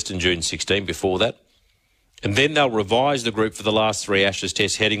 Edgbaston June 16 before that. And then they'll revise the group for the last 3 Ashes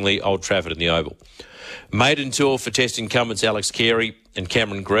tests, Headingley, Old Trafford and the Oval. Maiden tour for test incumbents Alex Carey and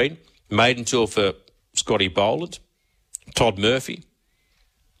Cameron Green. Maiden tour for Scotty Boland, Todd Murphy.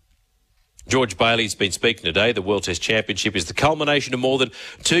 George Bailey's been speaking today. The World Test Championship is the culmination of more than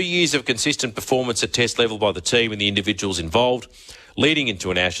 2 years of consistent performance at test level by the team and the individuals involved, leading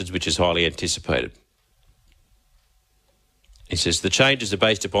into an Ashes which is highly anticipated. He says the changes are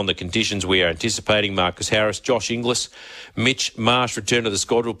based upon the conditions we are anticipating. Marcus Harris, Josh Inglis, Mitch Marsh return to the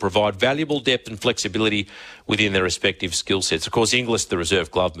squad will provide valuable depth and flexibility within their respective skill sets. Of course, Inglis, the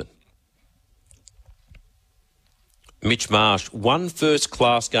reserve gloveman. Mitch Marsh, 1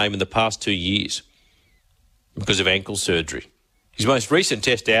 first-class game in the past 2 years because of ankle surgery. His most recent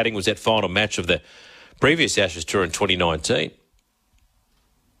test outing was that final match of the previous Ashes tour in 2019.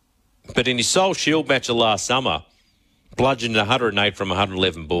 But in his sole Shield match of last summer, bludgeoned 108 from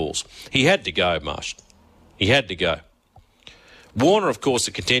 111 balls. He had to go, Marsh. He had to go. Warner, of course,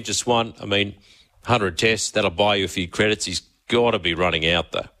 a contentious one. I mean, 100 tests, that'll buy you a few credits. He's got to be running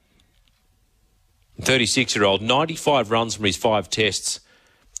out, though. 36-year-old, 95 runs from his 5 tests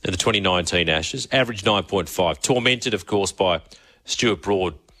in the 2019 Ashes, average 9.5. Tormented, of course, by Stuart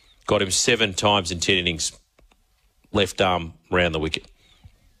Broad. Got him 7 times in 10 innings, left arm round the wicket.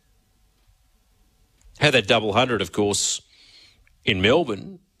 Had that double 100, of course, in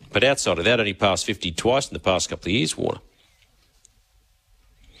Melbourne, but outside of that, only passed 50 twice in the past couple of years, Warner.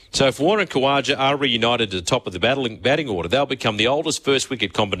 So if Warner and Khawaja are reunited at the top of the batting order, they'll become the oldest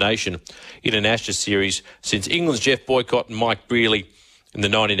first-wicket combination in an Ashes series since England's Jeff Boycott and Mike Brearley in the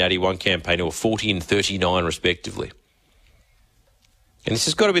 1981 campaign, who were 40 and 39 respectively. And this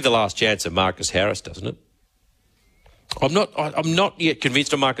has got to be the last chance of Marcus Harris, doesn't it? I'm not yet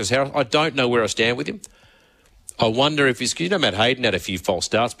convinced of Marcus Harris. I don't know where I stand with him. I wonder if he's... You know, Matt Hayden had a few false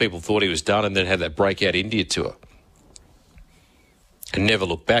starts. People thought he was done and then had that breakout India tour. And never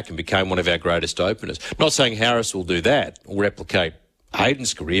looked back and became one of our greatest openers. Not saying Harris will do that or replicate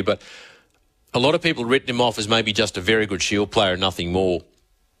Hayden's career, but a lot of people have written him off as maybe just a very good Shield player and nothing more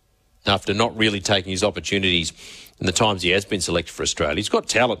after not really taking his opportunities in the times he has been selected for Australia. He's got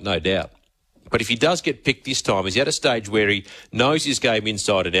talent, no doubt. But if he does get picked this time, is he at a stage where he knows his game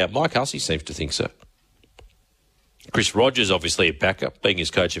inside and out? Mike Hussey seems to think so. Chris Rogers, obviously a backup, being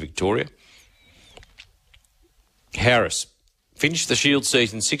his coach of Victoria. Harris, Finished the Shield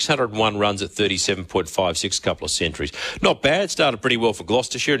season 601 runs at 37.56, couple of centuries. Not bad. Started pretty well for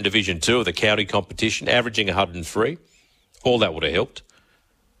Gloucestershire in Division 2 of the county competition, averaging 103. All that would have helped.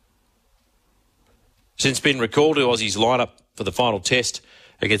 Since being recalled to Aussie's lineup for the final test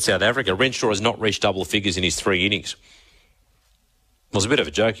against South Africa, Renshaw has not reached double figures in his 3 innings. It was a bit of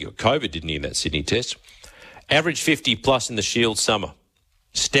a joke. He got COVID, didn't he, in that Sydney test? Average 50-plus in the Shield summer.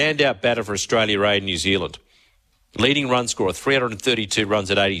 Standout batter for Australia, A and New Zealand. Leading run scorer, 332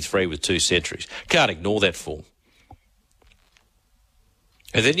 runs at 83 with 2 centuries. Can't ignore that form.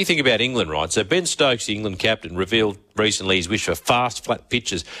 And then you think about England, right? So Ben Stokes, the England captain, revealed recently his wish for fast, flat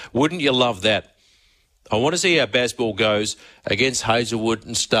pitches. Wouldn't you love that? I want to see how Bazball goes against Hazelwood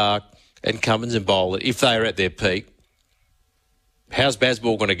and Stark and Cummins and Bowler if they are at their peak. How's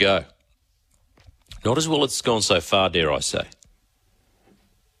Bazball going to go? Not as well as it's gone so far, dare I say.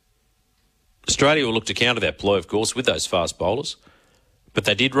 Australia will look to counter that ploy, of course, with those fast bowlers. But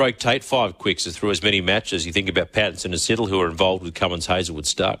they did rotate 5 quicks through as many matches. You think about Pattinson and Siddle, who are involved with Cummins, Hazelwood,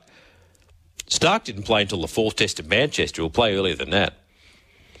 Stark. Stark didn't play until the 4th test at Manchester. He'll play earlier than that.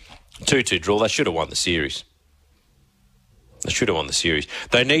 2-2 draw. They should have won the series.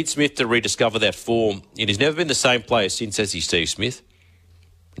 They need Smith to rediscover that form. And he's never been the same player since, has he, Steve Smith?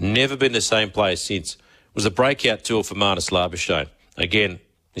 Never been the same player since. It was a breakout tour for Marnus Labuschagne. Again,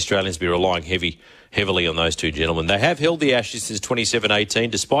 Australians be relying heavily on those 2 gentlemen. They have held the Ashes since 2017,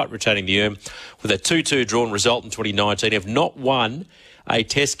 despite retaining the Erm with a 2-2 drawn result in 2019. Have not won a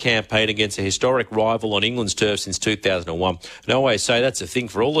test campaign against a historic rival on England's turf since 2001. And I always say that's a thing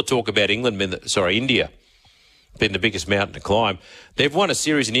for all the talk about India being the biggest mountain to climb. They've won a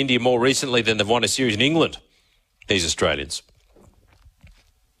series in India more recently than they've won a series in England, these Australians.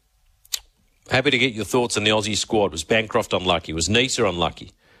 Happy to get your thoughts on the Aussie squad. Was Bancroft unlucky? Was Neser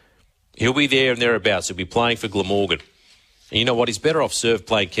unlucky? He'll be there and thereabouts. He'll be playing for Glamorgan. And you know what? He's better off served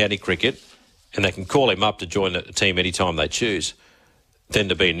playing county cricket, and they can call him up to join the team anytime they choose, than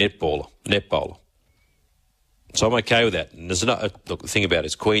to be a net bowler. So I'm okay with that. And there's look, the thing about it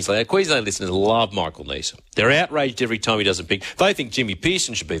is Queensland. Our Queensland listeners love Michael Neser. They're outraged every time he doesn't pick. They think Jimmy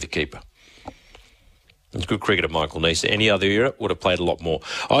Pearson should be the keeper. It's good cricketer, Michael Neser. Any other era would have played a lot more.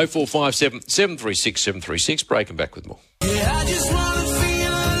 0457 736 736. Breaking back with more. Yeah, I just wanna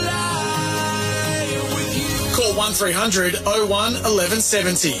feel alive with you. Call 1300 01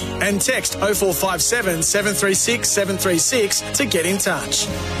 1170 and text 0457 736 736 to get in touch.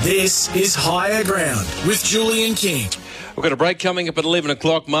 This is Higher Ground with Julian King. We've got a break coming up at 11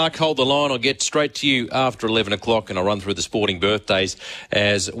 o'clock. Mark, hold the line. I'll get straight to you after 11 o'clock and I'll run through the sporting birthdays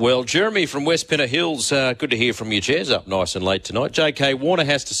as well. Jeremy from West Penna Hills, good to hear from you. Chair's up nice and late tonight. JK, Warner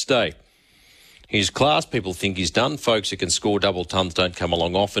has to stay. His class, people think he's done. Folks who can score double tons don't come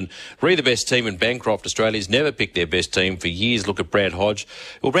along often. Re the best team in Bancroft. Australia's never picked their best team for years. Look at Brad Hodge.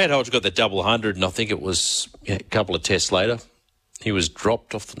 Well, Brad Hodge got the double 100 and I think it was a couple of tests later. He was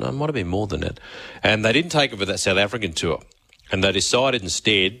dropped off. No, it might have been more than that. And they didn't take him for that South African tour. And they decided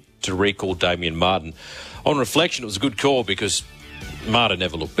instead to recall Damien Martin. On reflection, it was a good call because Martin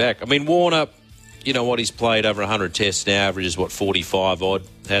never looked back. I mean, Warner, you know what, he's played over 100 tests now, averages, 45 odd,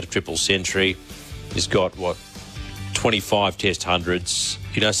 had a triple century. He's got, 25 test hundreds.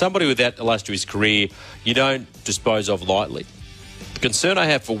 You know, somebody with that illustrious career, you don't dispose of lightly. The concern I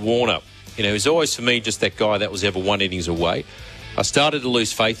have for Warner, he's always, for me, just that guy that was ever 1 innings away. I started to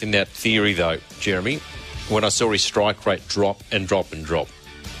lose faith in that theory, though, Jeremy, when I saw his strike rate drop and drop and drop.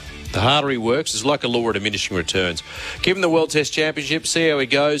 The harder he works, it's like a law of diminishing returns. Give him the World Test Championship, see how he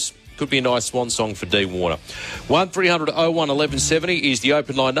goes. Could be a nice swan song for Dean Warner. 1300 01 1170 is the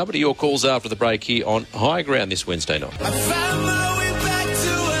open line number to your calls after the break here on High Ground this Wednesday night. I found my way back to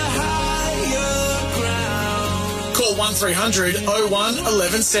a higher ground. Call 1300 01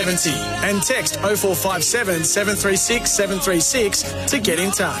 1170 and text 0457 736 736 to get in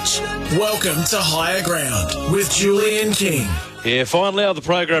touch. Welcome to Higher Ground with Julian King. Yeah, finally out of the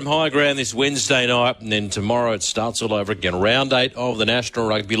program High Ground this Wednesday night, and then tomorrow it starts all over again. Round 8 of the National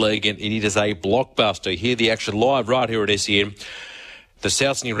Rugby League, and it is a blockbuster. Hear the action live right here at SEN. The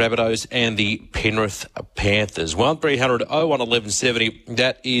South Sydney Rabbitohs and the Penrith Panthers. 1300 01 1170.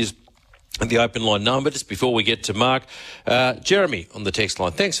 That is the open line number. Just before we get to Mark, Jeremy on the text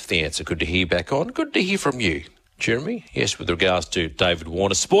line. Thanks for the answer. Good to hear you back on. Good to hear from you, Jeremy. Yes, with regards to David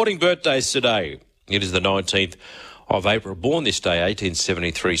Warner. Sporting birthdays today. It is the 19th of April. Born this day,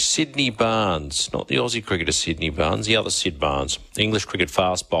 1873, Sydney Barnes. Not the Aussie cricketer Sydney Barnes, the other Sid Barnes. English cricket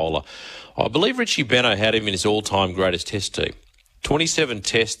fast bowler. I believe Richie Beno had him in his all-time greatest test team. 27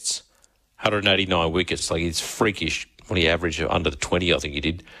 tests, 189 wickets. Like, it's freakish. What he averaged under the 20, I think he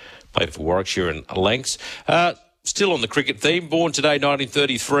did. Played for Warwickshire and Lancs. still on the cricket theme, born today,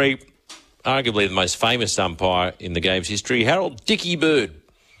 1933, arguably the most famous umpire in the game's history, Harold Dickie Bird.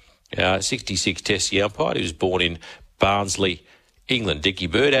 66 Test year umpire. He was born in Barnsley, England. Dickie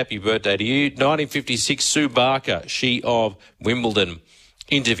Bird, happy birthday to you. 1956, Sue Barker, she of Wimbledon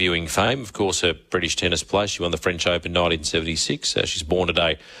interviewing fame. Of course, a British tennis player. She won the French Open 1976. She's born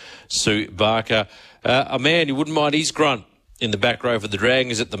today, Sue Barker. A man you wouldn't mind his grunt in the back row for the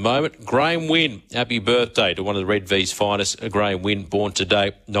Dragons at the moment, Graham Wynn. Happy birthday to one of the Red V's finest, Graham Wynn, born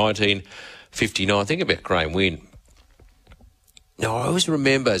today, 1959. Think about Graham Wynn. Now, I always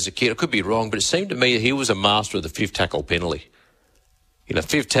remember as a kid, I could be wrong, but it seemed to me that he was a master of the fifth tackle penalty.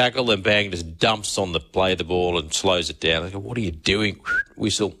 Fifth tackle and bang, just dumps on the play of the ball and slows it down. I go, what are you doing?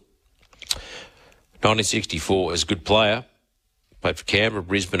 Whistle. 1964, as a good player. Played for Canberra,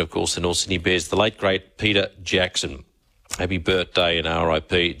 Brisbane, of course, the North Sydney Bears. The late, great Peter Jackson. Happy birthday and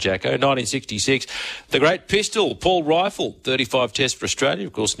R.I.P. Jacko. 1966, the great pistol, Paul Rifle, 35 tests for Australia.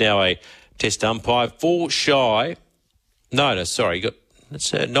 Of course, now a test umpire. He got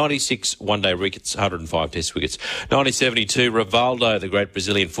 96 one-day wickets, 105 test wickets. 1972, Rivaldo, the great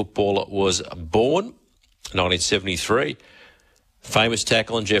Brazilian footballer, was born. 1973, famous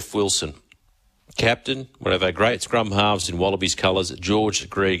tackler Jeff Wilson. Captain, one of our great scrum halves in Wallabies colours, George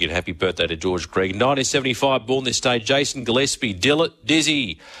Gregan. Happy birthday to George Gregan. 1975, born this day, Jason Gillespie,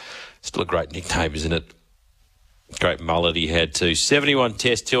 Dizzy. Still a great nickname, isn't it? Great mullet he had too. 71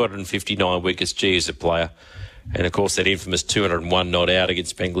 tests, 259 wickets. Gee, as a player. And, of course, that infamous 201 not out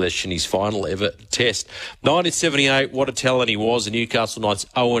against Bangladesh in his final ever test. 1978, what a talent he was. The Newcastle Knights'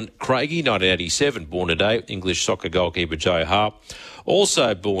 Owen Craigie. 1987, born today, English soccer goalkeeper Joe Hart.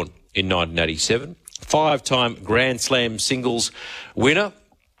 Also born in 1987. Five-time Grand Slam singles winner,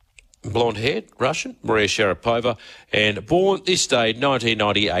 blonde-haired Russian, Maria Sharapova. And born this day,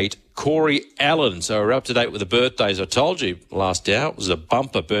 1998, Corey Allen. So we're up to date with the birthdays. I told you last hour it was a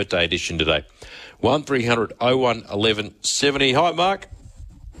bumper birthday edition today. 1300 01 11 70. Hi, Mark.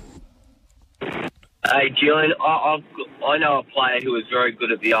 Hey, Julian, I know a player who was very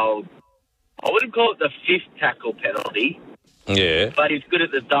good at the old, I wouldn't call it the fifth tackle penalty, Yeah. but he's good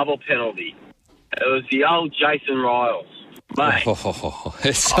at the double penalty. It was the old Jason Riles. Mate,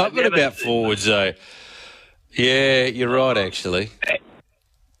 There's something never about seen forwards, though. Yeah, you're right, actually.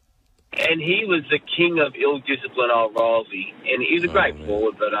 and he was the king of ill-disciplined old Rilesy, and he was a great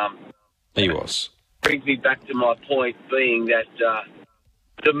forward, but He was. brings me back to my point being that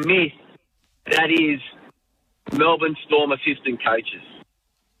the myth that is Melbourne Storm assistant coaches.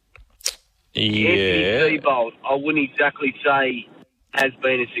 Yeah. Anthony Seibold, I wouldn't exactly say has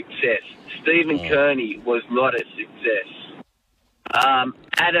been a success. Stephen Kearney was not a success.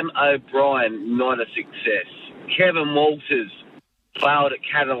 Adam O'Brien, not a success. Kevin Walters failed at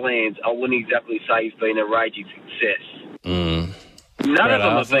Catalans. I wouldn't exactly say he's been a raging success. None of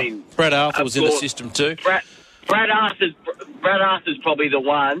them have been. Brad Arthur was in the course, system too. Brad Arthur's probably the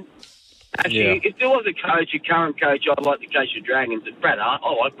one. Actually, if there was a coach, a current coach, I'd like to coach the Dragons. It's Brad Arthur.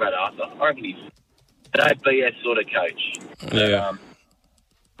 I like Brad Arthur. I reckon he's an OBS sort of coach. Yeah.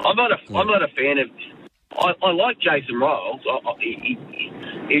 I'm not a fan of. I like Jason Riles.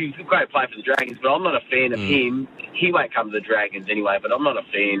 He's a great player for the Dragons, but I'm not a fan of him. He won't come to the Dragons anyway. But I'm not a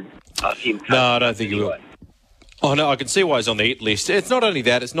fan of him. No, I don't think he will. Oh, no, I can see why he's on the hit list. It's not only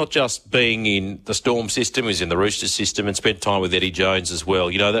that, it's not just being in the Storm system, he's in the Roosters system and spent time with Eddie Jones as well.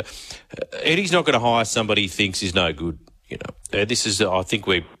 Eddie's not going to hire somebody he thinks is no good. This is, I think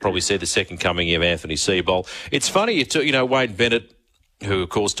we probably see the second coming of Anthony Seibold. It's funny, Wayne Bennett, who, of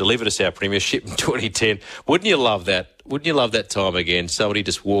course, delivered us our premiership in 2010. Wouldn't you love that? Wouldn't you love that time again? Somebody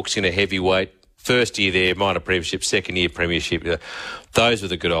just walks in a heavyweight. First year there, minor premiership, second year premiership. Those were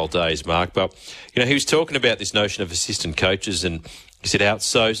the good old days, Mark. But, he was talking about this notion of assistant coaches and he said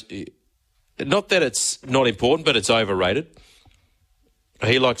not that it's not important, but it's overrated.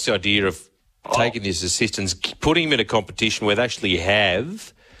 He likes the idea of taking these assistants, putting them in a competition where they actually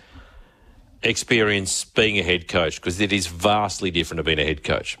have experience being a head coach, because it is vastly different to being a head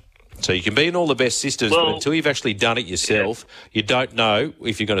coach. So you can be in all the best systems, but until you've actually done it yourself, you don't know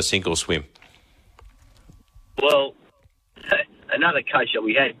if you're going to sink or swim. Well, another coach that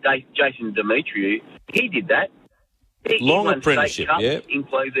we had, Jason Demetriou, he did that. He Long won apprenticeship, state cups yeah. in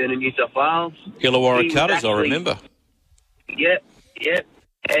Queensland and New South Wales. Illawarra He was Cutters, I actually- remember. Yep.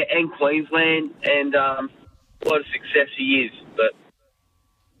 And Queensland, and what a success he is. But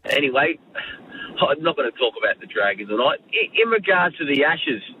anyway, I'm not going to talk about the Dragons tonight. In regards to the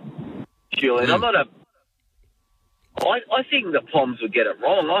Ashes, Julian, I think the Poms will get it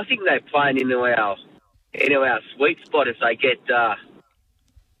wrong. I think they're playing into our sweet spot if they get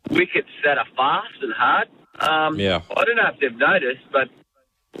wickets that are fast and hard. Yeah. I don't know if they've noticed, but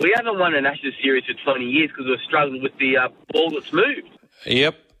we haven't won an Ashes series for 20 years because we've struggled with the ball that's moved.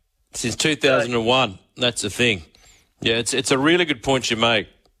 Yep. Since 2001. That's the thing. Yeah, it's a really good point you make.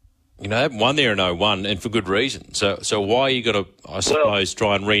 You know, they haven't won there in 01, and for good reason. So why are you going to, I suppose,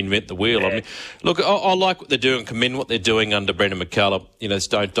 try and reinvent the wheel? Yeah. I mean, look, I like what they're doing, commend what they're doing under Brendan McCullum. You know,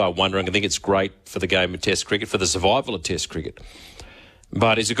 don't die wondering. I think it's great for the game of Test cricket, for the survival of Test cricket.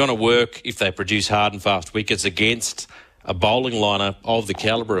 But is it going to work if they produce hard and fast wickets against a bowling lineup of the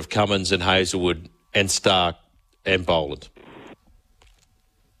calibre of Cummins and Hazelwood and Stark and Boland?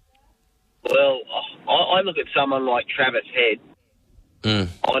 Well, I look at someone like Travis Head.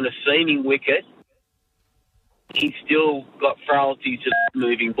 On a seaming wicket, he's still got frailties to the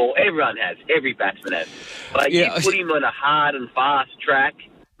moving ball. Everyone has. Every batsman has. But Yeah. you put him on a hard and fast track,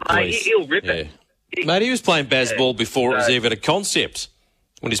 mate, Please. he'll rip it. Mate, he was playing Bazball before it was So- even a concept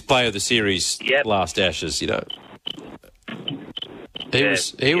when his player of the series Yep. last Ashes, you know. He Yeah,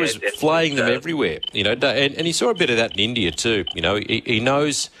 was definitely. flaying them So- everywhere, you know, and he saw a bit of that in India too. You know, he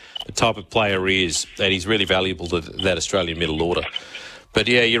knows the type of player he is, and he's really valuable to that Australian middle order. But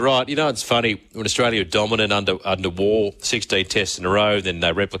yeah, you're right. You know, it's funny when Australia were dominant under War, 16 tests in a row, then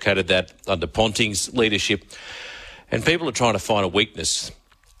they replicated that under Ponting's leadership, and people are trying to find a weakness,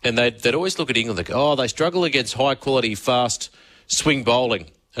 and they'd always look at England and think, oh, they struggle against high quality, fast swing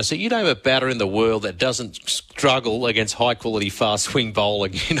bowling. I said, you name a batter in the world that doesn't struggle against high-quality, fast swing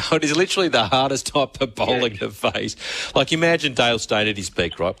bowling. You know, it is literally the hardest type of bowling to face. Like, imagine Dale Steyn at his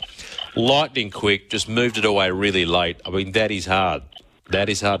peak, right? Lightning quick, just moved it away really late. I mean, that is hard. That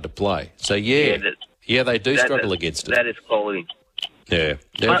is hard to play. So, yeah, they do struggle against it. That is quality. Yeah.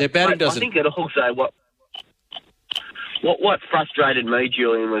 Their batting doesn't... I think it also, what frustrated me,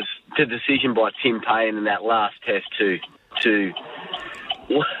 Julian, was the decision by Tim Payne in that last test to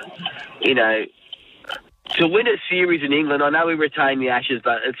you know, to win a series in England. I know we retained the Ashes,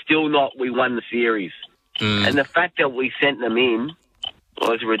 but it's still not we won the series. And the fact that we sent them in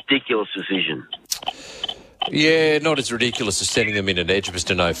was a ridiculous decision. Yeah, not as ridiculous as sending them in at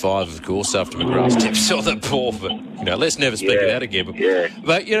Edgbaston 05, of course, after McGrath's tips on the ball. But, you know, let's never speak of that again.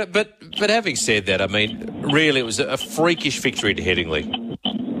 But, you know, but having said that, I mean, really, it was a freakish victory to Headingley.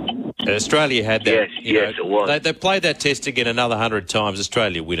 Australia had that. Yes, it was. They played that test again another 100 times.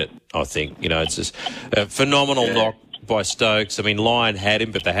 Australia win it, I think. You know, it's just a phenomenal knock by Stokes. I mean, Lyon had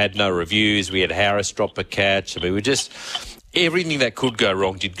him, but they had no reviews. We had Harris drop a catch. I mean, everything that could go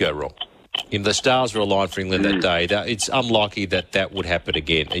wrong did go wrong. You know, the stars were aligned for England that day. It's unlikely that would happen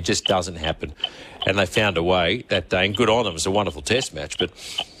again. It just doesn't happen. And they found a way that day, and good on them. It was a wonderful test match. But,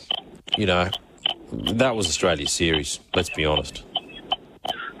 you know, that was Australia's series, let's be honest.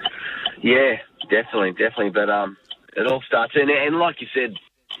 Yeah, definitely. But it all starts, and like you said,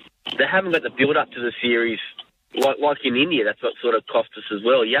 they haven't got the build-up to the series. Like in India, that's what sort of cost us as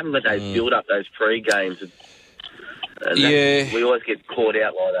well. You haven't got those build-up, those pre-games. And we always get caught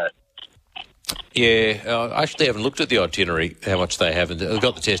out like that. Yeah, I actually haven't looked at the itinerary, how much they haven't. They've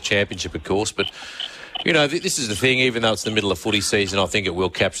got the Test Championship, of course, but, you know, this is the thing. Even though it's the middle of footy season, I think it will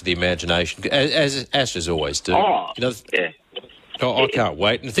capture the imagination, as Ashes always do. Oh, you know, yeah. I can't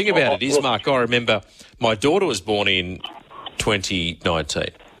wait. And the thing about it is, Mark, I remember my daughter was born in 2019.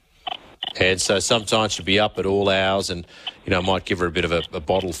 And so sometimes she'd be up at all hours and, you know, I might give her a bit of a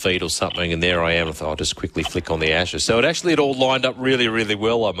bottle feed or something, and there I am. I thought, I'll just quickly flick on the Ashes. So it all lined up really, really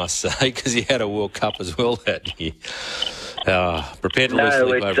well, I must say, because he had a World Cup as well that year. Prepared to lose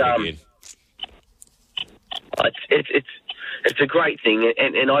sleep over again. It's a great thing,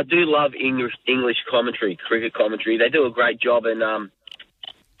 and I do love English commentary, cricket commentary. They do a great job, and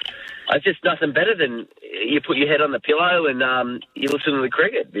it's just nothing better than you put your head on the pillow and you listen to the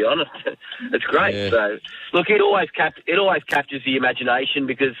cricket. To be honest, it's great. Yeah. So, look, it always captures the imagination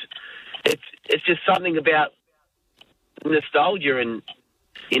because it's just something about nostalgia and.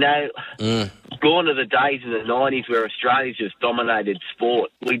 You know, gone are the days in the 90s where Australia just dominated sport.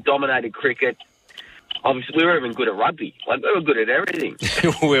 We dominated cricket. Obviously, we were even good at rugby. Like, we were good at everything.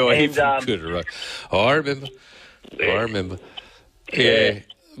 We were even good at rugby. I remember. Yeah.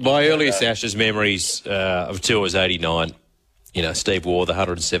 My earliest Ashes memories of tour was 89. You know, Steve Waugh, the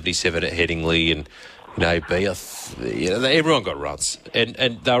 177 at Headingley, and, you know, everyone got runs. And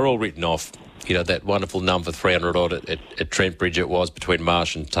they were all written off. You know, that wonderful number 300 odd at Trent Bridge it was between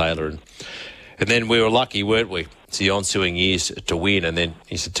Marsh and Taylor. And then we were lucky, weren't we? It's the ensuing years to win. And then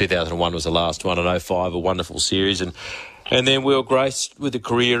he said 2001 was the last one, and 05, a wonderful series. And then we were graced with the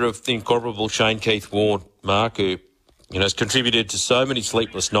career of the incomparable Shane Keith Warne, Mark, who, you know, has contributed to so many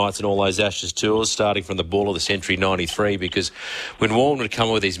sleepless nights in all those Ashes tours, starting from the ball of the century 93, because when Warne would come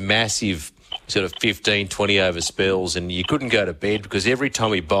with these massive sort of 15, 20 over spells, and you couldn't go to bed because every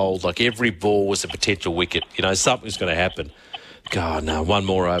time he bowled, like every ball was a potential wicket. You know, something's going to happen. God, no, one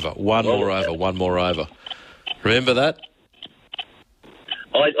more over. Remember that?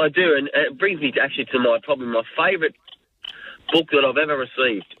 I do, and it brings me actually to my favourite book that I've ever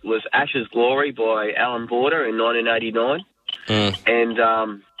received was Ashes Glory by Alan Border in 1989.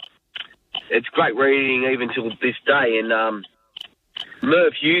 And it's great reading even till this day. And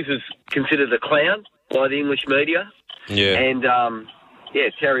Merv Hughes was considered a clown by the English media. Yeah. And,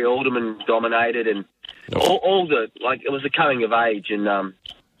 Terry Alderman dominated, and all it was a coming of age. And I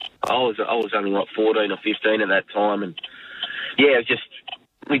was only, 14 or 15 at that time. And,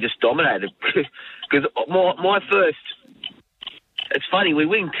 we just dominated. Because my first... It's funny, we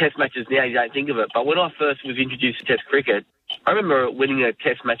win test matches now, you don't think of it, but when I first was introduced to test cricket, I remember winning a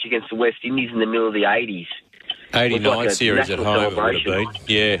test match against the West Indies in the middle of the 80s. 89 series at home, it would have been.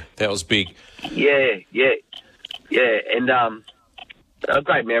 Yeah, that was big. Yeah, and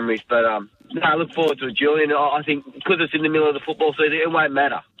great memories, but I look forward to it, Julian. I think because it's in the middle of the football season, it won't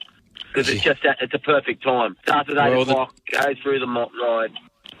matter, because it's a perfect time. Starts at 8 o'clock, goes through the night.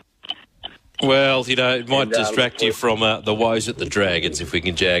 Well, it might distract you from the woes at the Dragons if we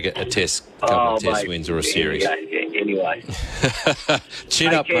can jag a couple of test wins or a series. Anyway.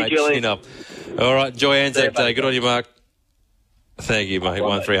 Chin up, mate. Julian. Chin up. All right, enjoy Anzac Day. Good on you, Mark. Thank you, mate.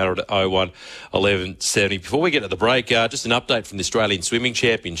 1300 01 1170. Before we get to the break, just an update from the Australian Swimming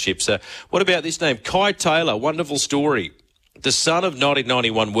Championships. What about this name? Kai Taylor, wonderful story. The son of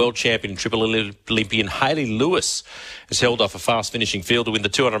 1991 world champion and triple Olympian Hayley Lewis has held off a fast-finishing field to win the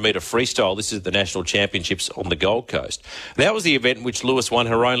 200-metre freestyle. This is the National Championships on the Gold Coast. That was the event in which Lewis won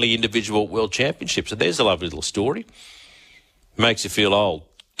her only individual world championship. So there's a lovely little story. Makes you feel old.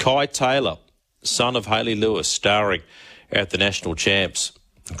 Kai Taylor, son of Hayley Lewis, starring at the National Champs.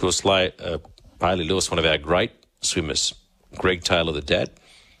 Of course, Hayley Lewis, one of our great swimmers. Greg Taylor, the dad.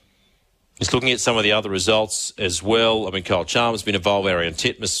 Just looking at some of the other results as well. I mean, Kyle Chalmers has been involved. Ariane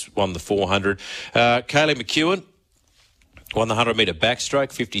Titmus won the 400. Kaylee McEwen won the 100-metre backstroke,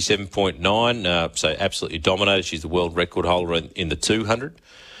 57.9. So absolutely dominated. She's the world record holder in the 200.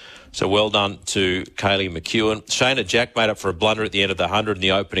 So well done to Kaylee McEwen. Shayna Jack made up for a blunder at the end of the 100 in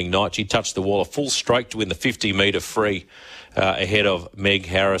the opening night. She touched the wall a full stroke to win the 50-metre free ahead of Meg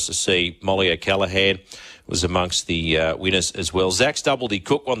Harris. I see Molly O'Callaghan was amongst the winners as well. Zach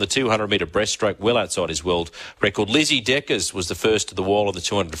Stubblety-Cook won the 200-metre breaststroke well outside his world record. Lizzie Deckers was the first to the wall on the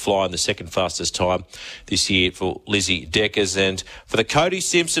 200 to fly and the second fastest time this year for Lizzie Deckers. And for the Cody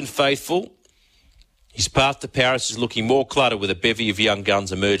Simpson faithful, his path to Paris is looking more cluttered with a bevy of young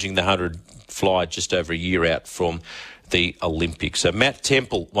guns emerging the 100 fly just over a year out from the Olympics. So Matt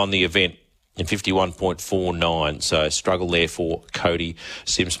Temple won the event in 51.49, so struggle there for Cody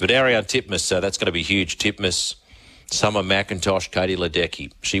Simpson. But Ariane Titmus, so that's going to be huge. Titmus, Summer McIntosh, Katie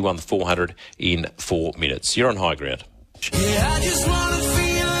Ledecky. She won the 400 in 4 minutes. You're on high ground. Yeah, I just wanna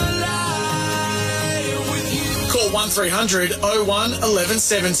feel alive with you. Call 1300 01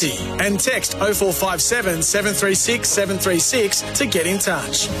 1170 and text 0457 736 736 to get in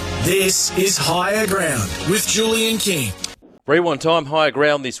touch. This is Higher Ground with Julian King. Rewind time, Higher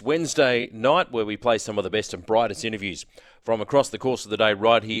Ground this Wednesday night, where we play some of the best and brightest interviews from across the course of the day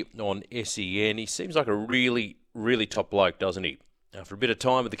right here on SEN. He seems like a really, really top bloke, doesn't he? After a bit of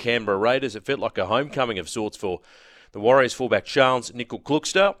time with the Canberra Raiders, it felt like a homecoming of sorts for the Warriors fullback Charles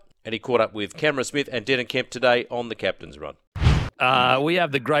Nicoll-Klokstad, and he caught up with Cameron Smith and Denton Kemp today on the Captain's Run. We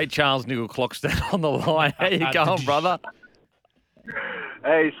have the great Charles Nicoll-Klokstad on the line. How you going, brother?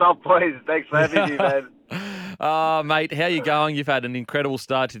 Hey, sup, boys? Thanks for having me, man. Mate, how you going? You've had an incredible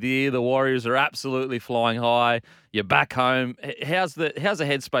start to the year. The Warriors are absolutely flying high. You're back home. How's the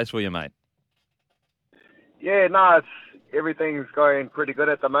headspace for you, mate? Yeah, no, everything's going pretty good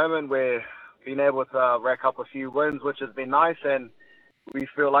at the moment. We've been able to rack up a few wins, which has been nice, and we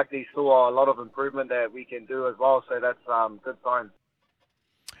feel like there's still a lot of improvement that we can do as well, so that's good sign.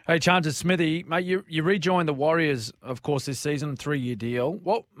 Hey, Chances Smithy, mate, you rejoined the Warriors, of course, this season, 3-year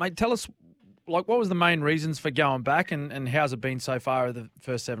deal. Mate, tell us, what was the main reasons for going back, and how's it been so far of the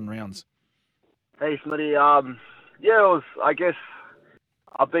first 7 rounds? Hey, Smitty. It was, I guess,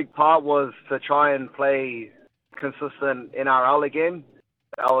 a big part was to try and play consistent NRL again.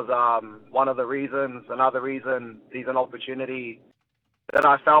 That was one of the reasons. Another reason, there's an opportunity that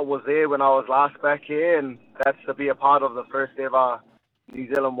I felt was there when I was last back here, and that's to be a part of the first ever New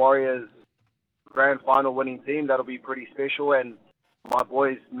Zealand Warriors grand final winning team. That'll be pretty special, and my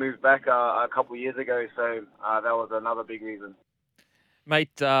boys moved back a couple of years ago, so that was another big reason.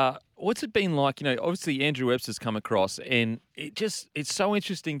 Mate, what's it been like? Obviously Andrew Webster's come across, and it's so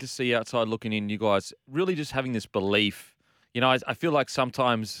interesting to see outside looking in, you guys really just having this belief. I feel like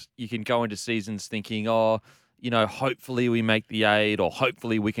sometimes you can go into seasons thinking, hopefully we make the 8 or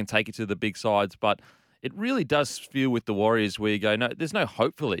hopefully we can take it to the big sides. But it really does feel with the Warriors where you go, no, there's no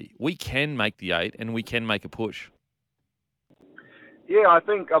hopefully. We can make the 8 and we can make a push. Yeah, I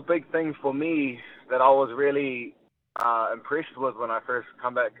think a big thing for me that I was really impressed with when I first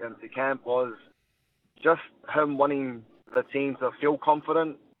come back into camp was just him wanting the team to feel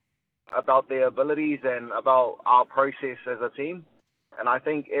confident about their abilities and about our process as a team. And I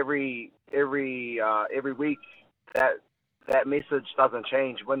think every week that message doesn't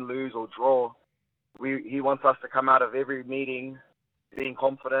change, win, lose or draw. He wants us to come out of every meeting being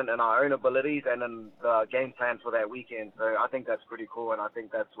confident in our own abilities and in the game plan for that weekend. So I think that's pretty cool, and I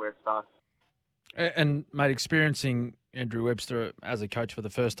think that's where it starts. And, mate, experiencing Andrew Webster as a coach for the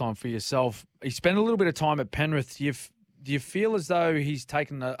first time for yourself, he spent a little bit of time at Penrith. Do you feel as though he's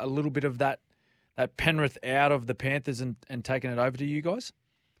taken a little bit of that Penrith out of the Panthers and taken it over to you guys?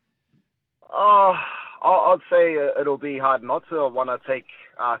 I'd say it'll be hard not to want to take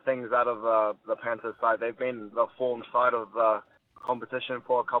things out of the Panthers side. They've been the form side of the competition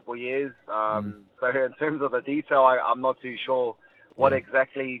for a couple of years. So in terms of the detail, I'm not too sure what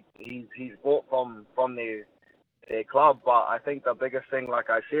exactly he's bought from their club. But I think the biggest thing, like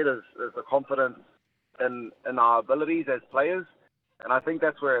I said, is the confidence in our abilities as players. And I think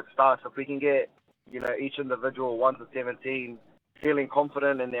that's where it starts. If we can get, each individual 1 to 17 feeling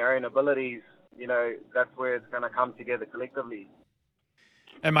confident in their own abilities, that's where it's going to come together collectively.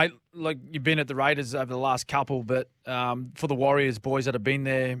 And, mate, like you've been at the Raiders over the last couple, but for the Warriors boys that have been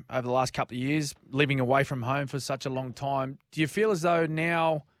there over the last couple of years, living away from home for such a long time, do you feel as though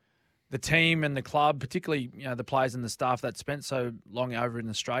now the team and the club, particularly the players and the staff that spent so long over in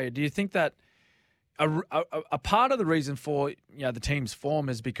Australia, do you think that a part of the reason for the team's form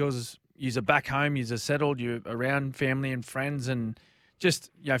is because you're back home, you're settled, you're around family and friends, and just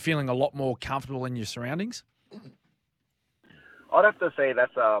feeling a lot more comfortable in your surroundings? I'd have to say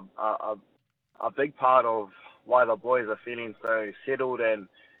that's a big part of why the boys are feeling so settled and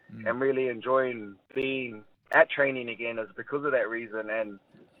really enjoying being at training again is because of that reason. And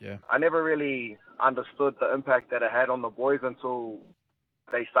I never really understood the impact that it had on the boys until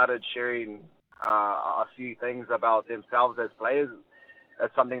they started sharing a few things about themselves as players.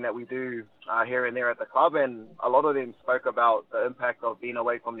 It's something that we do here and there at the club, and a lot of them spoke about the impact of being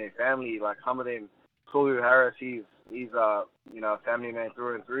away from their family. Like some of them, Tulu Harris, he's a family man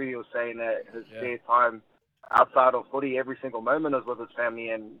through and through. He was saying that his spare time outside of footy, every single moment is with his family,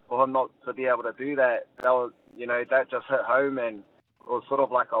 and for him not to be able to do that, that was that just hit home, and it was sort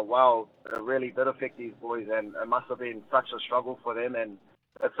of like wow, it really did affect these boys, and it must have been such a struggle for them, and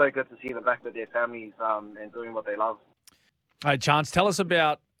it's so good to see them back with their families and doing what they love. Hey, Chance, tell us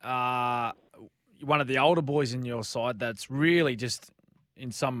about one of the older boys in your side that's really just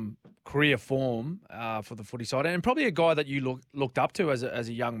in some career form for the footy side, and probably a guy that you looked up to as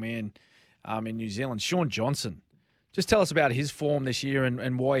a young man in New Zealand, Shaun Johnson. Just tell us about his form this year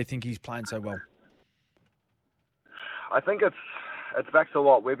and why you think he's playing so well. I think it's back to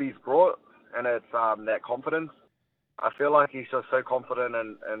what Webby's brought, and it's that confidence. I feel like he's just so confident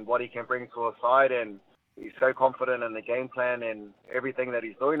in what he can bring to a side, and he's so confident in the game plan and everything that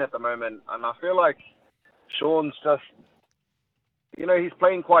he's doing at the moment. And I feel like Shaun's just, he's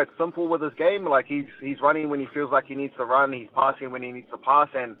playing quite simple with his game. Like he's running when he feels like he needs to run. He's passing when he needs to pass,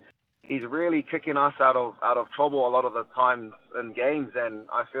 and he's really kicking us out of trouble a lot of the times in games. And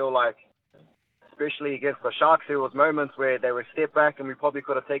I feel like, especially against the Sharks, there was moments where they were step back and we probably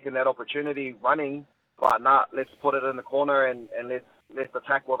could have taken that opportunity running, but let's put it in the corner and let's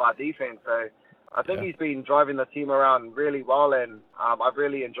attack with our defense. So I think he's been driving the team around really well, and I've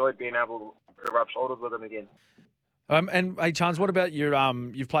really enjoyed being able to rub shoulders with him again. And hey, Chance, what about your?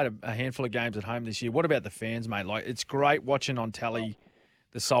 You've played a handful of games at home this year. What about the fans, mate? Like, it's great watching on telly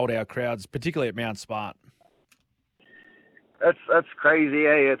the sold-out crowds, particularly at Mount Smart. It's crazy,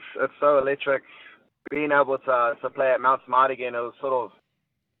 eh? It's so electric. Being able to play at Mount Smart again, it was sort of,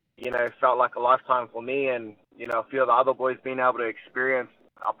 felt like a lifetime for me, and a few of the other boys being able to experience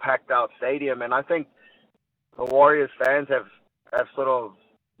a packed out stadium. And I think the Warriors fans have sort of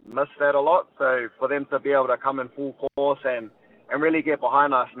missed that a lot. So for them to be able to come in full force and really get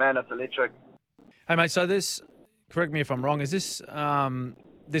behind us, man, it's electric. Hey, mate, so correct me if I'm wrong, is this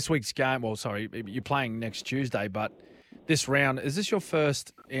week's game, well, sorry, you're playing next Tuesday, but this round, is this your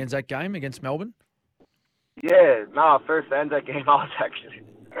first Anzac game against Melbourne? Yeah, first Anzac game I was actually.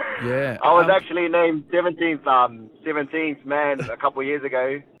 Yeah. I was actually named 17th man a couple of years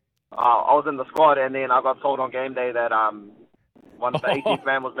ago. I was in the squad, and then I got told on game day that one of the 18th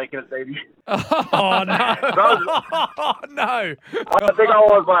man was making his debut. Oh, no. Oh, no. I think I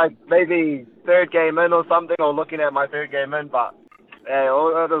was like maybe third game in or something, or looking at my third game in, but yeah,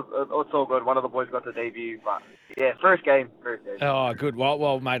 it's all good. One of the boys got the debut, but yeah, first game. Oh, good.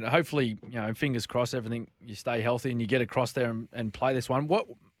 Well, mate, hopefully, fingers crossed, everything, you stay healthy and you get across there and play this one. What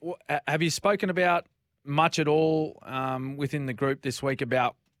have you spoken about much at all within the group this week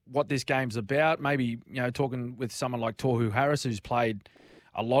about what this game's about? Maybe, talking with someone like Tohu Harris, who's played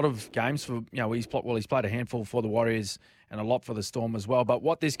a lot of games for, he's played a handful for the Warriors and a lot for the Storm as well. But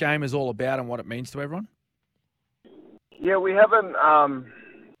what this game is all about and what it means to everyone? Yeah, we haven't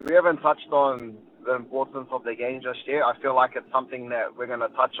touched on the importance of the game just yet. I feel like it's something that we're going to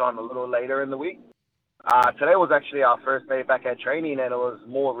touch on a little later in the week. Today was actually our first day back at training, and it was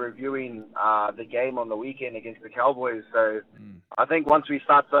more reviewing the game on the weekend against the Cowboys. So I think once we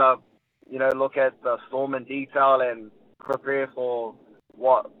start to, look at the Storm in detail and prepare for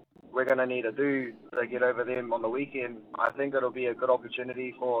what we're going to need to do to get over them on the weekend, I think it'll be a good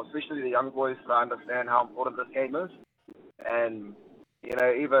opportunity for especially the young boys to understand how important this game is. And,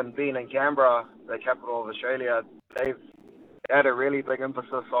 even being in Canberra, the capital of Australia, they've had a really big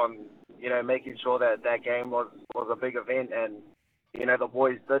emphasis on, making sure that game was a big event. And, the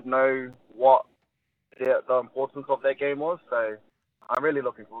boys did know what the importance of that game was. So I'm really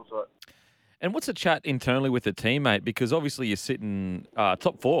looking forward to it. And what's the chat internally with the team, mate? Because obviously you're sitting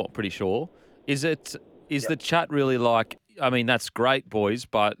top four, pretty sure. Is the chat really like, I mean, that's great, boys,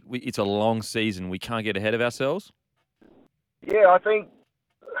 but it's a long season. We can't get ahead of ourselves? Yeah, I think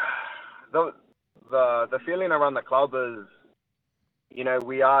the feeling around the club is,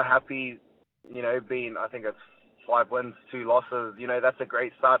 we are happy, being, I think it's 5 wins, 2 losses. That's a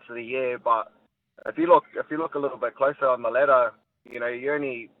great start to the year. But if you look a little bit closer on the ladder,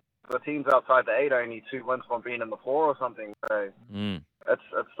 the teams outside the 8 are only 2 wins from being in the 4 or something. So it's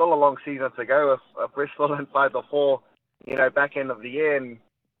still a long season to go. If we're still inside the 4, back end of the year, and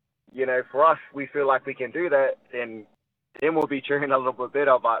for us, we feel like we can do that, then we'll be cheering a little bit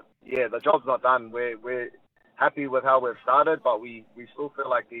better. But yeah, the job's not done. We're happy with how we've started, but we still feel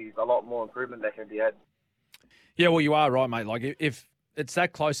like there's a lot more improvement that can be had. Yeah, well, you are right, mate. Like, if it's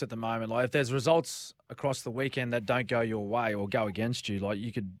that close at the moment, like if there's results across the weekend that don't go your way or go against you, like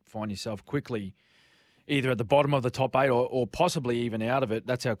you could find yourself quickly either at the bottom of the top 8 or possibly even out of it.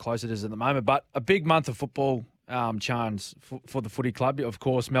 That's how close it is at the moment. But a big month of football, Chance, for the footy club. Of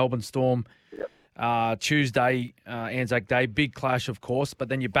course, Melbourne Storm. Yep. Tuesday, Anzac Day, big clash, of course. But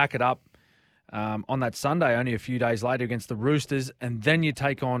then you back it up on that Sunday, only a few days later, against the Roosters. And then you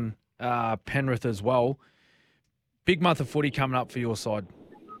take on Penrith as well. Big month of footy coming up for your side.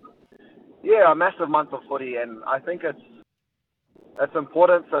 Yeah, a massive month of footy, and I think it's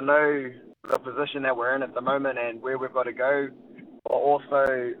important to know the position that we're in at the moment and where we've got to go. But also,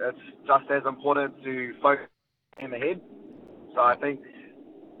 it's just as important to focus in ahead. So I think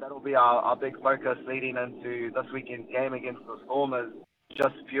that'll be our big focus leading into this weekend's game against the Storm, is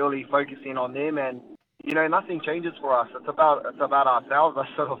just purely focusing on them. And nothing changes for us. It's about ourselves.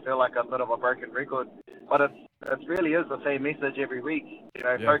 I sort of feel like a bit of a broken record, but it really is the same message every week.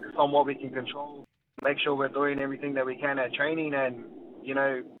 Focus on what we can control, make sure we're doing everything that we can at training, and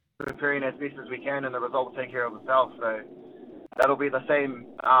preparing as best as we can, and the result will take care of itself. So that'll be the same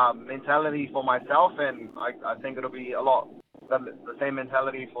mentality for myself, and I think it'll be the same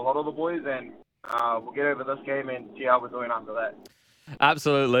mentality for a lot of the boys, and we'll get over this game and see how we're doing after that.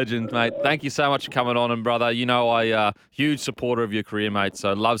 Absolute legend, mate. Thank you so much for coming on, and brother, I huge supporter of your career, mate,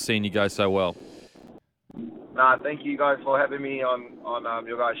 so love seeing you go so well. Thank you guys for having me on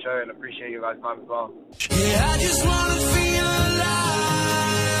your guys' show, and appreciate you guys' time as well. Yeah, I just wanna feel alive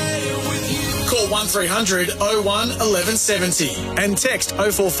with you. Call 1300 01 1170 and text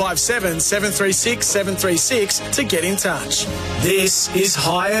 0457 736 736 to get in touch. This is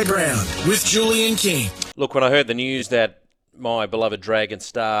Higher Ground with Julian King. Look, when I heard the news that my beloved Dragon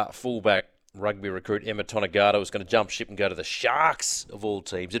star fullback rugby recruit Emma Tonegata was going to jump ship and go to the Sharks of all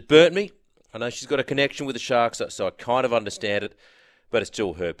teams, it burnt me. I know she's got a connection with the Sharks, so I kind of understand it, but it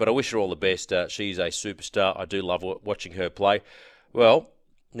still hurt. But I wish her all the best. She's a superstar. I do love watching her play. Well,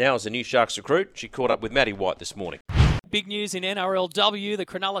 now as a new Sharks recruit, she caught up with Matty White this morning. Big news in NRLW. The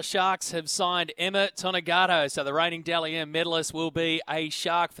Cronulla Sharks have signed Emma Tonegata. So the reigning Dally M medalist will be a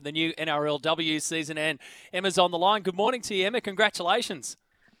Shark for the new NRLW season. And Emma's on the line. Good morning to you, Emma. Congratulations.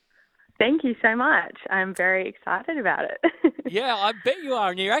 Thank you so much. I'm very excited about it. Yeah, I bet you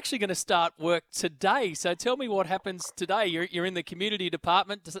are, and you're actually going to start work today. So tell me what happens today. You're in the community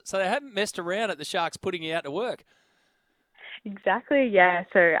department, so they haven't messed around at the Sharks putting you out to work. Exactly, yeah.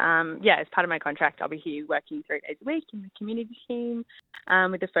 So, as part of my contract, I'll be here working 3 days a week in the community team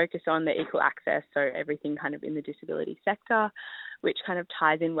with a focus on the equal access, so everything kind of in the disability sector, which kind of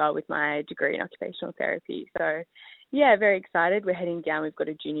ties in well with my degree in occupational therapy. So, yeah, very excited. We're heading down. We've got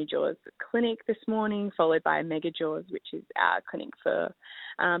a Junior Jaws clinic this morning, followed by a Mega Jaws, which is our clinic for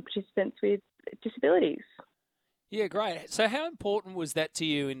participants with disabilities. Yeah, great. So how important was that to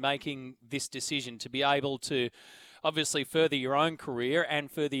you in making this decision to be able to obviously further your own career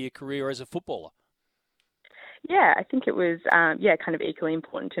and further your career as a footballer? Yeah, I think it was, kind of equally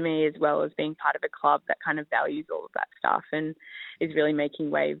important to me, as well as being part of a club that kind of values all of that stuff and is really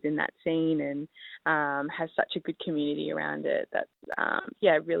making waves in that scene and has such a good community around it that's,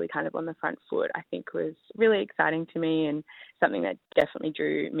 really kind of on the front foot, I think was really exciting to me and something that definitely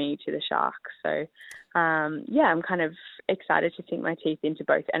drew me to the Sharks. So, I'm kind of excited to sink my teeth into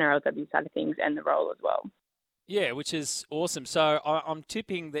both NRLW side of things and the role as well. Yeah, which is awesome. So I'm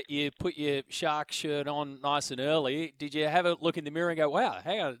tipping that you put your Shark shirt on nice and early. Did you have a look in the mirror and go, "Wow,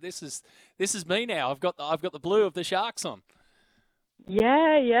 hang on, this is me now. I've got the blue of the Sharks on."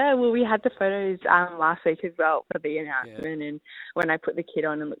 Yeah. Well, we had the photos last week as well for the announcement, and when I put the kit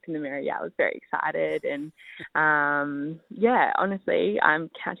on and looked in the mirror, I was very excited. And honestly, I'm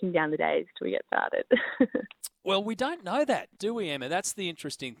counting down the days till we get started. Well, we don't know that, do we, Emma? That's the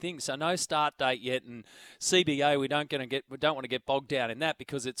interesting thing. So no start date yet, and CBA we don't want to get bogged down in that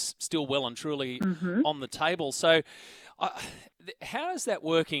because it's still well and truly on the table. So, how is that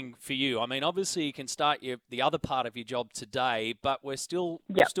working for you? I mean, obviously you can start the other part of your job today, but we've still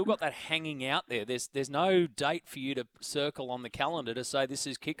got that hanging out there. There's no date for you to circle on the calendar to say this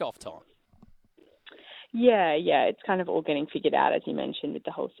is kickoff time. Yeah, it's kind of all getting figured out, as you mentioned, with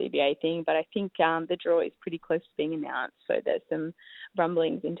the whole CBA thing. But I think the draw is pretty close to being announced. So there's some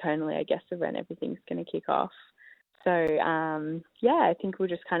rumblings internally, I guess, of when everything's going to kick off. So, I think we'll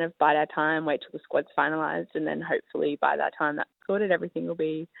just kind of bide our time, wait till the squad's finalised, and then hopefully by that time that's sorted, everything will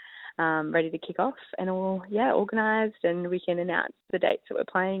be ready to kick off and all, organised, and we can announce the dates that we're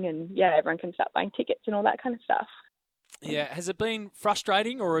playing, and, everyone can start buying tickets and all that kind of stuff. Yeah. Has it been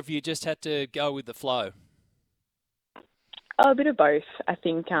frustrating, or have you just had to go with the flow? Oh, a bit of both. I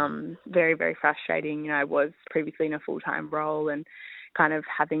think very, very frustrating. I was previously in a full-time role, and kind of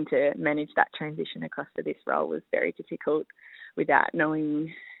having to manage that transition across to this role was very difficult without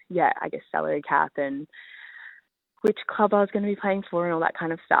knowing, salary cap and which club I was going to be playing for and all that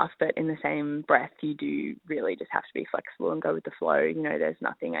kind of stuff. But in the same breath, you do really just have to be flexible and go with the flow. There's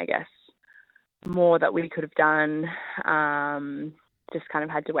nothing, I guess, more that we could have done. Just kind of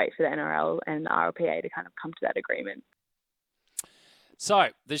had to wait for the NRL and the RLPA to kind of come to that agreement. So,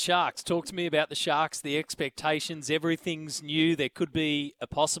 the Sharks. Talk to me about the Sharks, the expectations. Everything's new. There could be a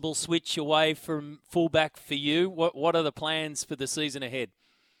possible switch away from fullback for you. What are the plans for the season ahead?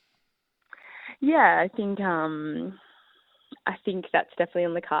 Yeah, I think that's definitely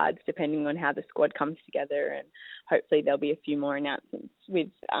on the cards, depending on how the squad comes together, and hopefully there'll be a few more announcements with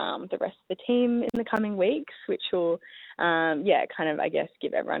the rest of the team in the coming weeks, which will, kind of, I guess,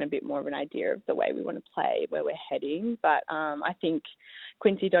 give everyone a bit more of an idea of the way we want to play, where we're heading. But I think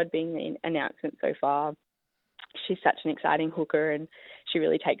Quincy Dodd being the announcement so far, she's such an exciting hooker, and she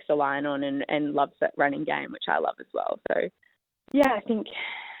really takes the line on and loves that running game, which I love as well. So, I think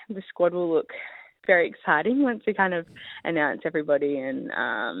the squad will look very exciting once we kind of announce everybody, and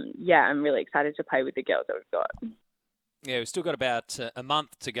I'm really excited to play with the girls that we've got. Yeah, we've still got about a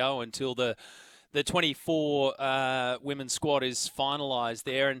month to go until the 24 women's squad is finalised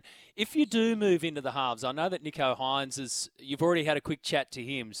there. And if you do move into the halves, I know that Nicho Hynes you've already had a quick chat to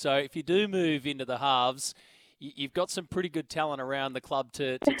him. So if you do move into the halves, you've got some pretty good talent around the club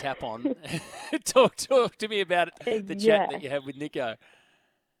to tap on. Talk to me about the chat that you had with Nicho.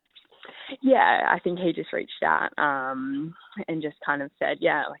 Yeah, I think he just reached out and just kind of said,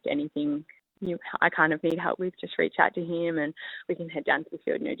 like anything I kind of need help with, just reach out to him and we can head down to the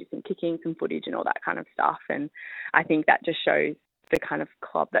field and do some kicking, some footage and all that kind of stuff. And I think that just shows the kind of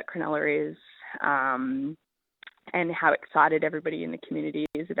club that Cronulla is and how excited everybody in the community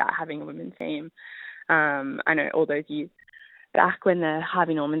is about having a women's team. I know all those years back when the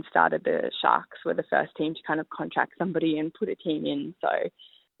Harvey Norman started, the Sharks were the first team to kind of contract somebody and put a team in. So,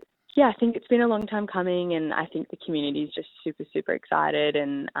 I think it's been a long time coming, and I think the community is just super, super excited.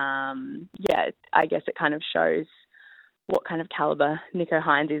 And, I guess it kind of shows what kind of calibre Nicho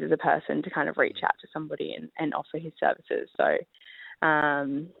Hynes is as a person to kind of reach out to somebody and offer his services. So,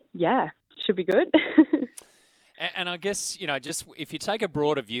 should be good. And I guess, just if you take a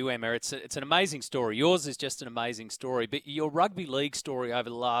broader view, Emma, it's an amazing story. Yours is just an amazing story. But your rugby league story over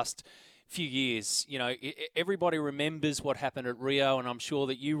the last few years, everybody remembers what happened at Rio, and I'm sure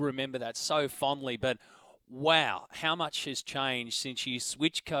that you remember that so fondly. But wow, how much has changed since you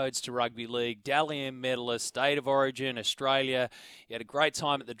switched codes to rugby league, Dally M medalist, State of Origin, Australia. You had a great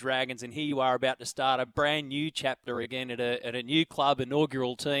time at the Dragons, and here you are about to start a brand new chapter again at a new club,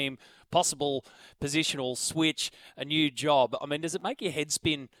 inaugural team, possible positional switch, a new job. I mean, does it make your head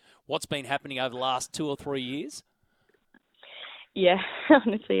spin what's been happening over the last 2 or 3 years? Yeah,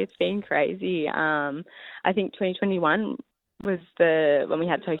 honestly, it's been crazy. I think 2021 was when we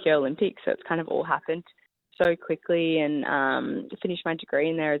had Tokyo Olympics, so it's kind of all happened so quickly, and finished my degree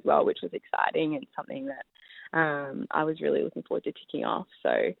in there as well, which was exciting and something that I was really looking forward to ticking off.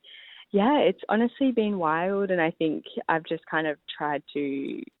 So, yeah, it's honestly been wild, and I think I've just kind of tried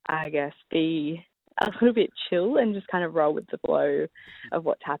to, I guess, be a little bit chill and just kind of roll with the flow of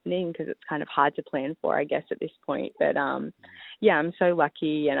what's happening, because it's kind of hard to plan for, I guess, at this point. But, yeah, I'm so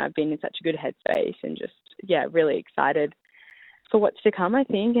lucky, and I've been in such a good headspace and just, yeah, really excited for what's to come, I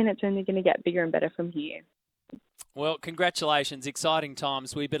think, and it's only going to get bigger and better from here. Well, congratulations. Exciting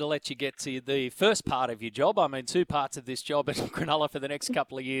times. We better let you get to the first part of your job. I mean, 2 parts of this job at Cronulla for the next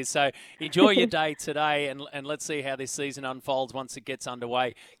couple of years. So enjoy your day today, and let's see how this season unfolds once it gets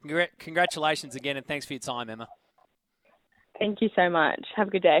underway. Congratulations again, and thanks for your time, Emma. Thank you so much. Have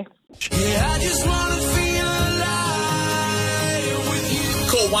a good day. Yeah, I just wanna feel alive with you.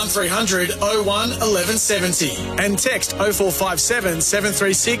 Call 1300 01 1170 and text 0457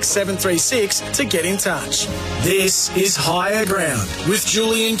 736 736 to get in touch. This is Higher Ground with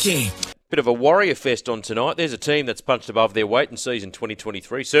Julian King. Bit of a Warrior Fest on tonight. There's a team that's punched above their weight in season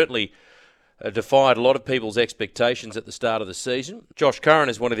 2023. Certainly defied a lot of people's expectations at the start of the season. Josh Curran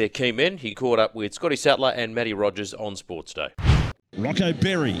is one of their key men. He caught up with Scotty Sattler and Matty Rogers on Sports Day. Rocco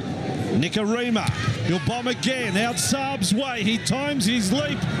Berry, Nicarima, he'll bomb again, out Saab's way, he times his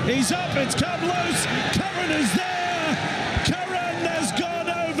leap, he's up, it's come loose, Curran is there, Curran has gone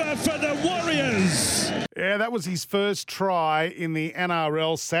over for the Warriors. Yeah, that was his first try in the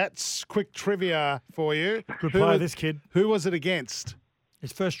NRL Sats. Quick trivia for you. Good player, this kid. Who was it against?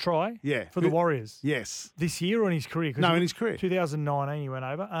 His first try? Yeah. For the Warriors? Yes. This year or in his career? No, in his career. 2019 he went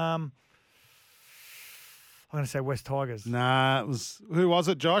over. I'm going to say West Tigers. Nah, who was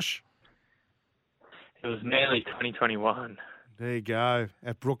it, Josh? It was Manly 2021. There you go,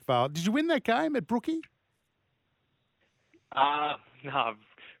 at Brookvale. Did you win that game at Brookie? No,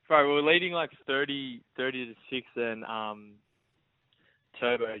 bro, we were leading like 30 to 6, and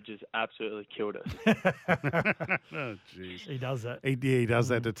Turbo just absolutely killed us. Oh, jeez. He does that. He does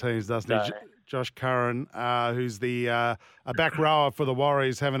that to teams, doesn't he? Josh Curran, who's a back rower for the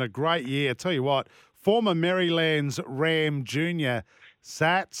Warriors, having a great year. Tell you what, former Maryland's Ram Jr.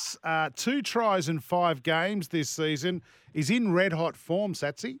 Sats, 2 tries in 5 games this season. He's in red-hot form,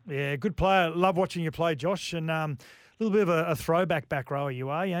 Satsy. Yeah, good player. Love watching you play, Josh. And a little bit of a throwback back rower you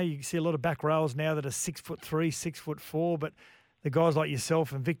are. You know, you see a lot of back rowers now that are 6'3", 6'4", but the guys like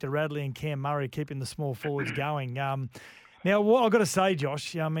yourself and Victor Radley and Cam Murray keeping the small forwards going. Now, what I've got to say,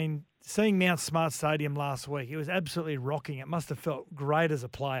 Josh, I mean, seeing Mount Smart Stadium last week, it was absolutely rocking. It must have felt great as a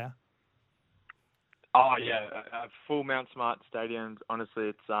player. Oh, yeah, a full Mount Smart Stadium, honestly,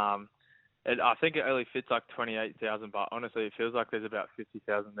 it's I think it only fits like 28,000, but honestly, it feels like there's about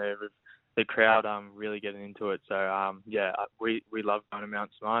 50,000 there with the crowd really getting into it. So, yeah, we love going to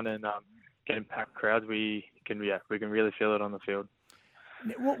Mount Smart, and getting packed crowds, we can really feel it on the field.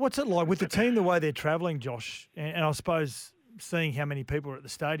 What's it like with the team, the way they're travelling, Josh? And I suppose seeing how many people were at the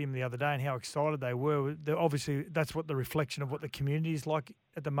stadium the other day and how excited they were, obviously that's what the reflection of what the community is like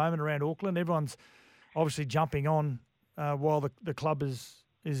at the moment around Auckland. Everyone's obviously jumping on while the club is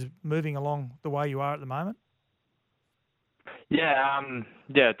moving along the way you are at the moment. Yeah,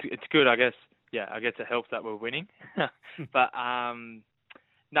 it's good, I guess. Yeah, I guess it helps that we're winning. But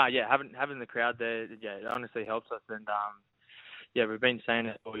no, yeah, having the crowd there, yeah, it honestly helps us. And yeah, we've been saying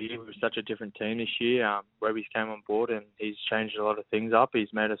it all year. We're such a different team this year. Webby's came on board and he's changed a lot of things up.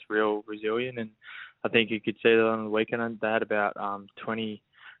 He's made us real resilient, and I think you could see that on the weekend. They had about 20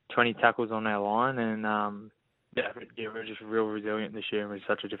 tackles on our line, and yeah, we're just real resilient this year, and we're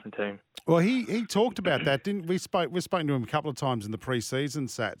such a different team. Well, he talked about that, didn't we? We've spoken to him a couple of times in the pre-season,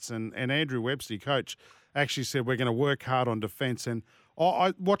 Sats, and Andrew Webster, coach, actually said we're going to work hard on defence. And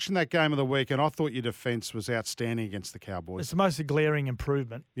I watching that game of the week, and I thought your defence was outstanding against the Cowboys. It's the most glaring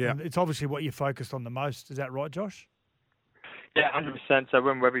improvement. Yeah, and it's obviously what you focused on the most. Is that right, Josh? Yeah, 100%. So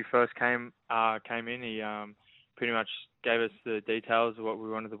when Webby first came in, he pretty much gave us the details of what we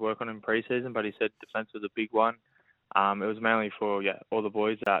wanted to work on in pre-season, but he said defence was a big one. it was mainly for all the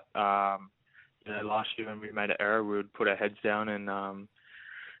boys that last year when we made an error, we would put our heads down and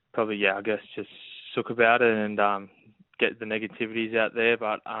probably I guess just sook about it and get the negativities out there.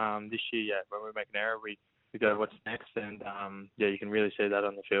 But this year, when we make an error, we go what's next, and you can really see that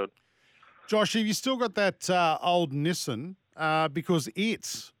on the field. Josh, have you still got that old Nissan? Because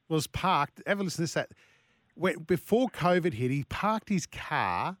it was parked. Ever listen to this? Before COVID hit, he parked his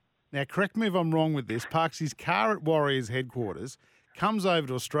car. Now, correct me if I'm wrong with this. Parks his car at Warriors headquarters, comes over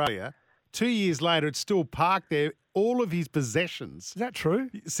to Australia. 2 years later, it's still parked there. All of his possessions. Is that true?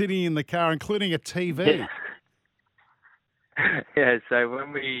 Sitting in the car, including a TV. Yeah. So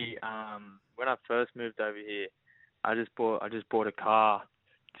when when I first moved over here, I just bought a car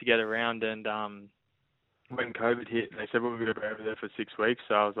to get around, and when COVID hit, they said we're going to be over there for 6 weeks.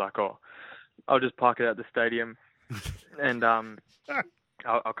 So I was like, I'll just park it at the stadium, and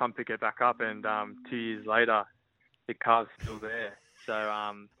I'll come pick it back up. And 2 years later, the car's still there. So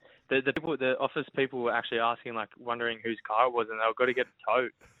the office people were actually asking, like, wondering whose car it was, and they were going to get it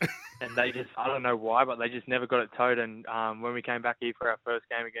towed. And they just, I don't know why, but they just never got it towed. And when we came back here for our first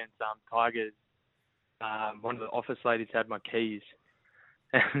game against Tigers, one of the office ladies had my keys.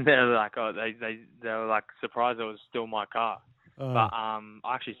 And they were like, they were like surprised it was still my car. But I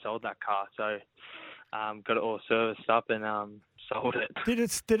actually sold that car, so got it all serviced up and sold it.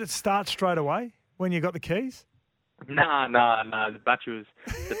 Did it start straight away when you got the keys? No. The battery was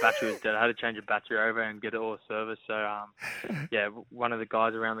dead. I had to change the battery over and get it all serviced. So one of the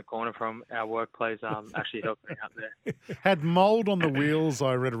guys around the corner from our workplace actually helped me out there. Had mould on the wheels.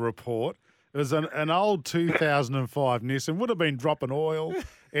 I read a report. It was an old 2005 Nissan. Would have been dropping oil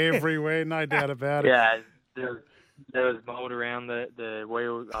everywhere, no doubt about it. Yeah, there was mould around the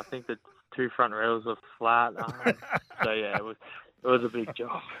wheels. I think the two front rails were flat. It was a big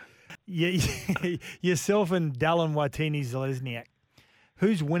job. Yourself and Dallin Watini-Zelezniak.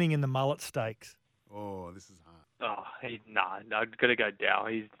 Who's winning in the mullet stakes? Oh, this is hard. I've got to go Dow.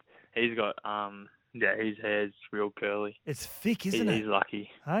 He's got his hair's real curly. It's thick, isn't it? He's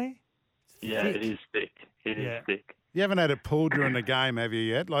lucky. Hey? Yeah, it is thick. It is thick. You haven't had it pulled during the game, have you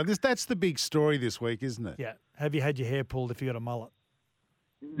yet? Like that's the big story this week, isn't it? Yeah. Have you had your hair pulled if you got a mullet?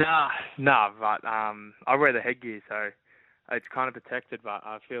 Nah, but I wear the headgear, so it's kind of protected. But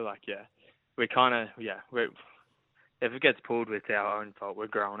I feel like we if it gets pulled, it's our own fault. We're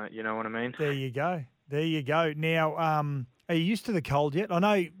growing it. You know what I mean? There you go. Now, are you used to the cold yet? I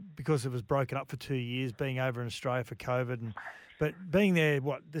know because it was broken up for 2 years, being over in Australia for COVID, but being there,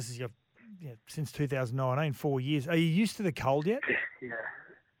 this is your since 2019, 4 years. Are you used to the cold yet? Yeah.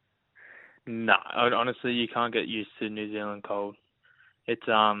 No, honestly, you can't get used to New Zealand cold. It's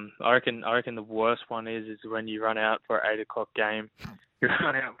I reckon the worst one is when you run out for an 8 o'clock game. You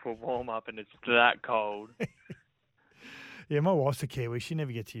run out for warm up and it's that cold. Yeah, my wife's a Kiwi. She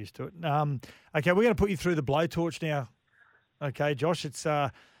never gets used to it. Okay, we're going to put you through the blowtorch now. Okay, Josh, it's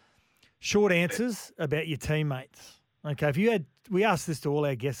short answers about your teammates. Okay, we asked this to all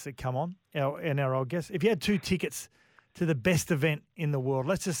our guests that come on, our old guests. If you had 2 tickets to the best event in the world,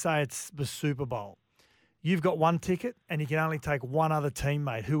 let's just say it's the Super Bowl. You've got 1 ticket and you can only take one other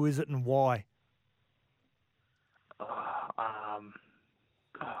teammate. Who is it and why?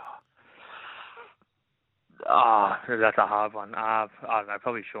 That's a hard one. I don't know,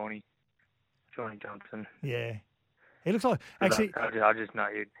 probably Shawnee Johnson. Yeah. He looks like... Actually, I just know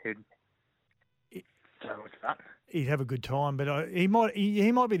he'd what's that? He'd have a good time, but he might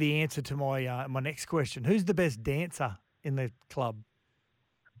be the answer to my next question. Who's the best dancer in the club?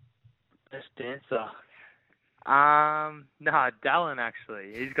 Best dancer? Dallin,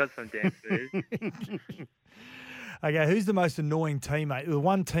 actually. He's got some dance moves. Okay, who's the most annoying teammate? The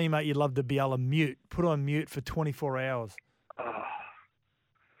one teammate you'd love to be able to put on mute for 24 hours.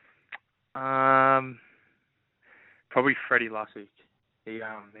 Probably Freddie Lussick. He's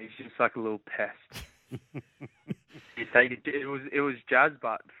just like a little pest. It was Jazz,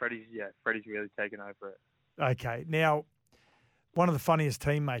 but Freddie's really taken over it. Okay, now one of the funniest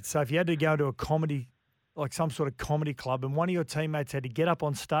teammates. So if you had to go to a comedy, like some sort of comedy club, and one of your teammates had to get up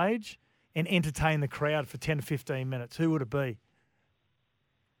on stage and entertain the crowd for 10 to 15 minutes, who would it be?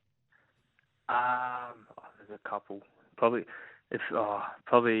 There's a couple. Probably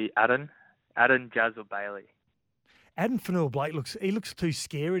Adam, Jazz, or Bailey. Adam Fanua-Blake looks too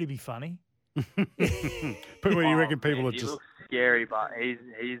scary to be funny. But what do you reckon people are He just... looks scary, but he's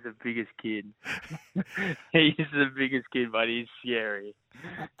the biggest kid. He's the biggest kid, but he's scary.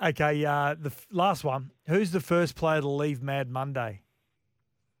 Okay, the last one. Who's the first player to leave Mad Monday?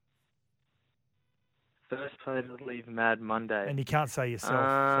 First player to leave Mad Monday. And you can't say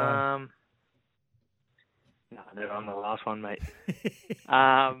yourself. No, never on the last one, mate.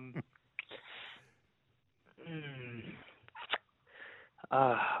 I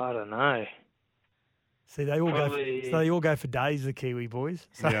don't know. See, they all Probably- go. So they all go for days. The Kiwi boys.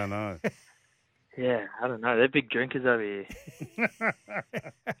 So, Yeah, I know. Yeah, I don't know. They're big drinkers over here.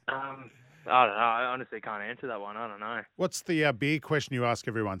 I don't know. I honestly can't answer that one. I don't know. What's the beer question you ask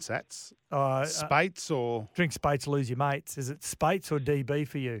everyone, Sats? Spates or? Drink Spates, lose your mates. Is it Spates or DB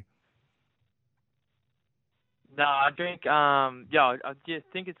for you? No, I drink. I just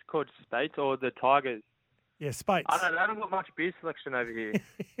think it's called Spates or the Tigers. Yeah, Spates. I haven't got much beer selection over here.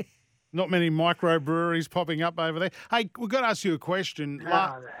 Not many microbreweries popping up over there. Hey, we've got to ask you a question.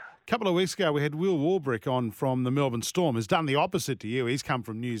 A couple of weeks ago, we had Will Warbrick on from the Melbourne Storm. Has done the opposite to you. He's come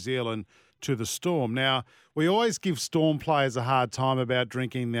from New Zealand to the Storm. Now, we always give Storm players a hard time about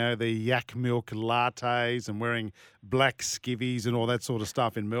drinking the yak milk lattes and wearing black skivvies and all that sort of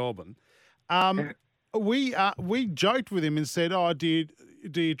stuff in Melbourne. We joked with him and said, "Oh, do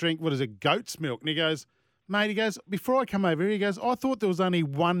you drink, what is it, goat's milk?" And he goes, "Mate," "before I come over here," I thought there was only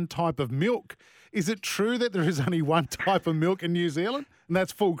one type of milk. Is it true that there is only one type of milk in New Zealand, and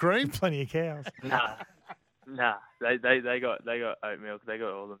that's full cream?" Plenty of cows. Nah. They got oat milk. They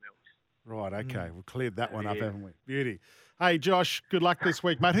got all the milk. Right, okay. We've cleared that one up, haven't we? Beauty. Hey, Josh, good luck this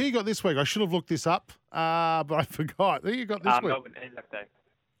week, mate. Who you got this week? I should have looked this up, but I forgot. Who you got this week? Melbourne, Anzac Day.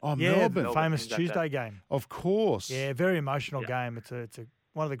 Oh, Yeah, Melbourne. the famous Anzac Tuesday Day. game. Of course. Yeah, very emotional game. It's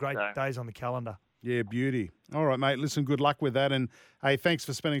one of the great days on the calendar. Yeah, beauty. All right, mate. Listen, good luck with that. And, hey, thanks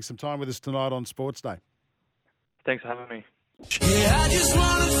for spending some time with us tonight on Sports Day. Thanks for having me. Yeah, I just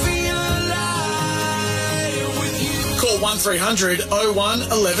want to feel alive with you. Call 1300 01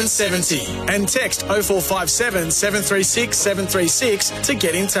 1170 and text 0457 736 736 to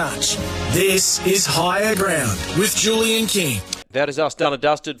get in touch. This is Higher Ground with Julian King. That is us done and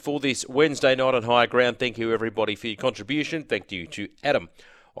dusted for this Wednesday night on Higher Ground. Thank you, everybody, for your contribution. Thank you to Adam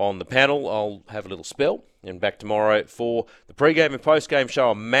on the panel. I'll have a little spell and back tomorrow for the pre-game and post-game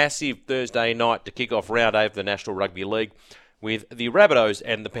show. A massive Thursday night to kick off round 8 of the National Rugby League with the Rabbitohs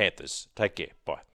and the Panthers. Take care. Bye.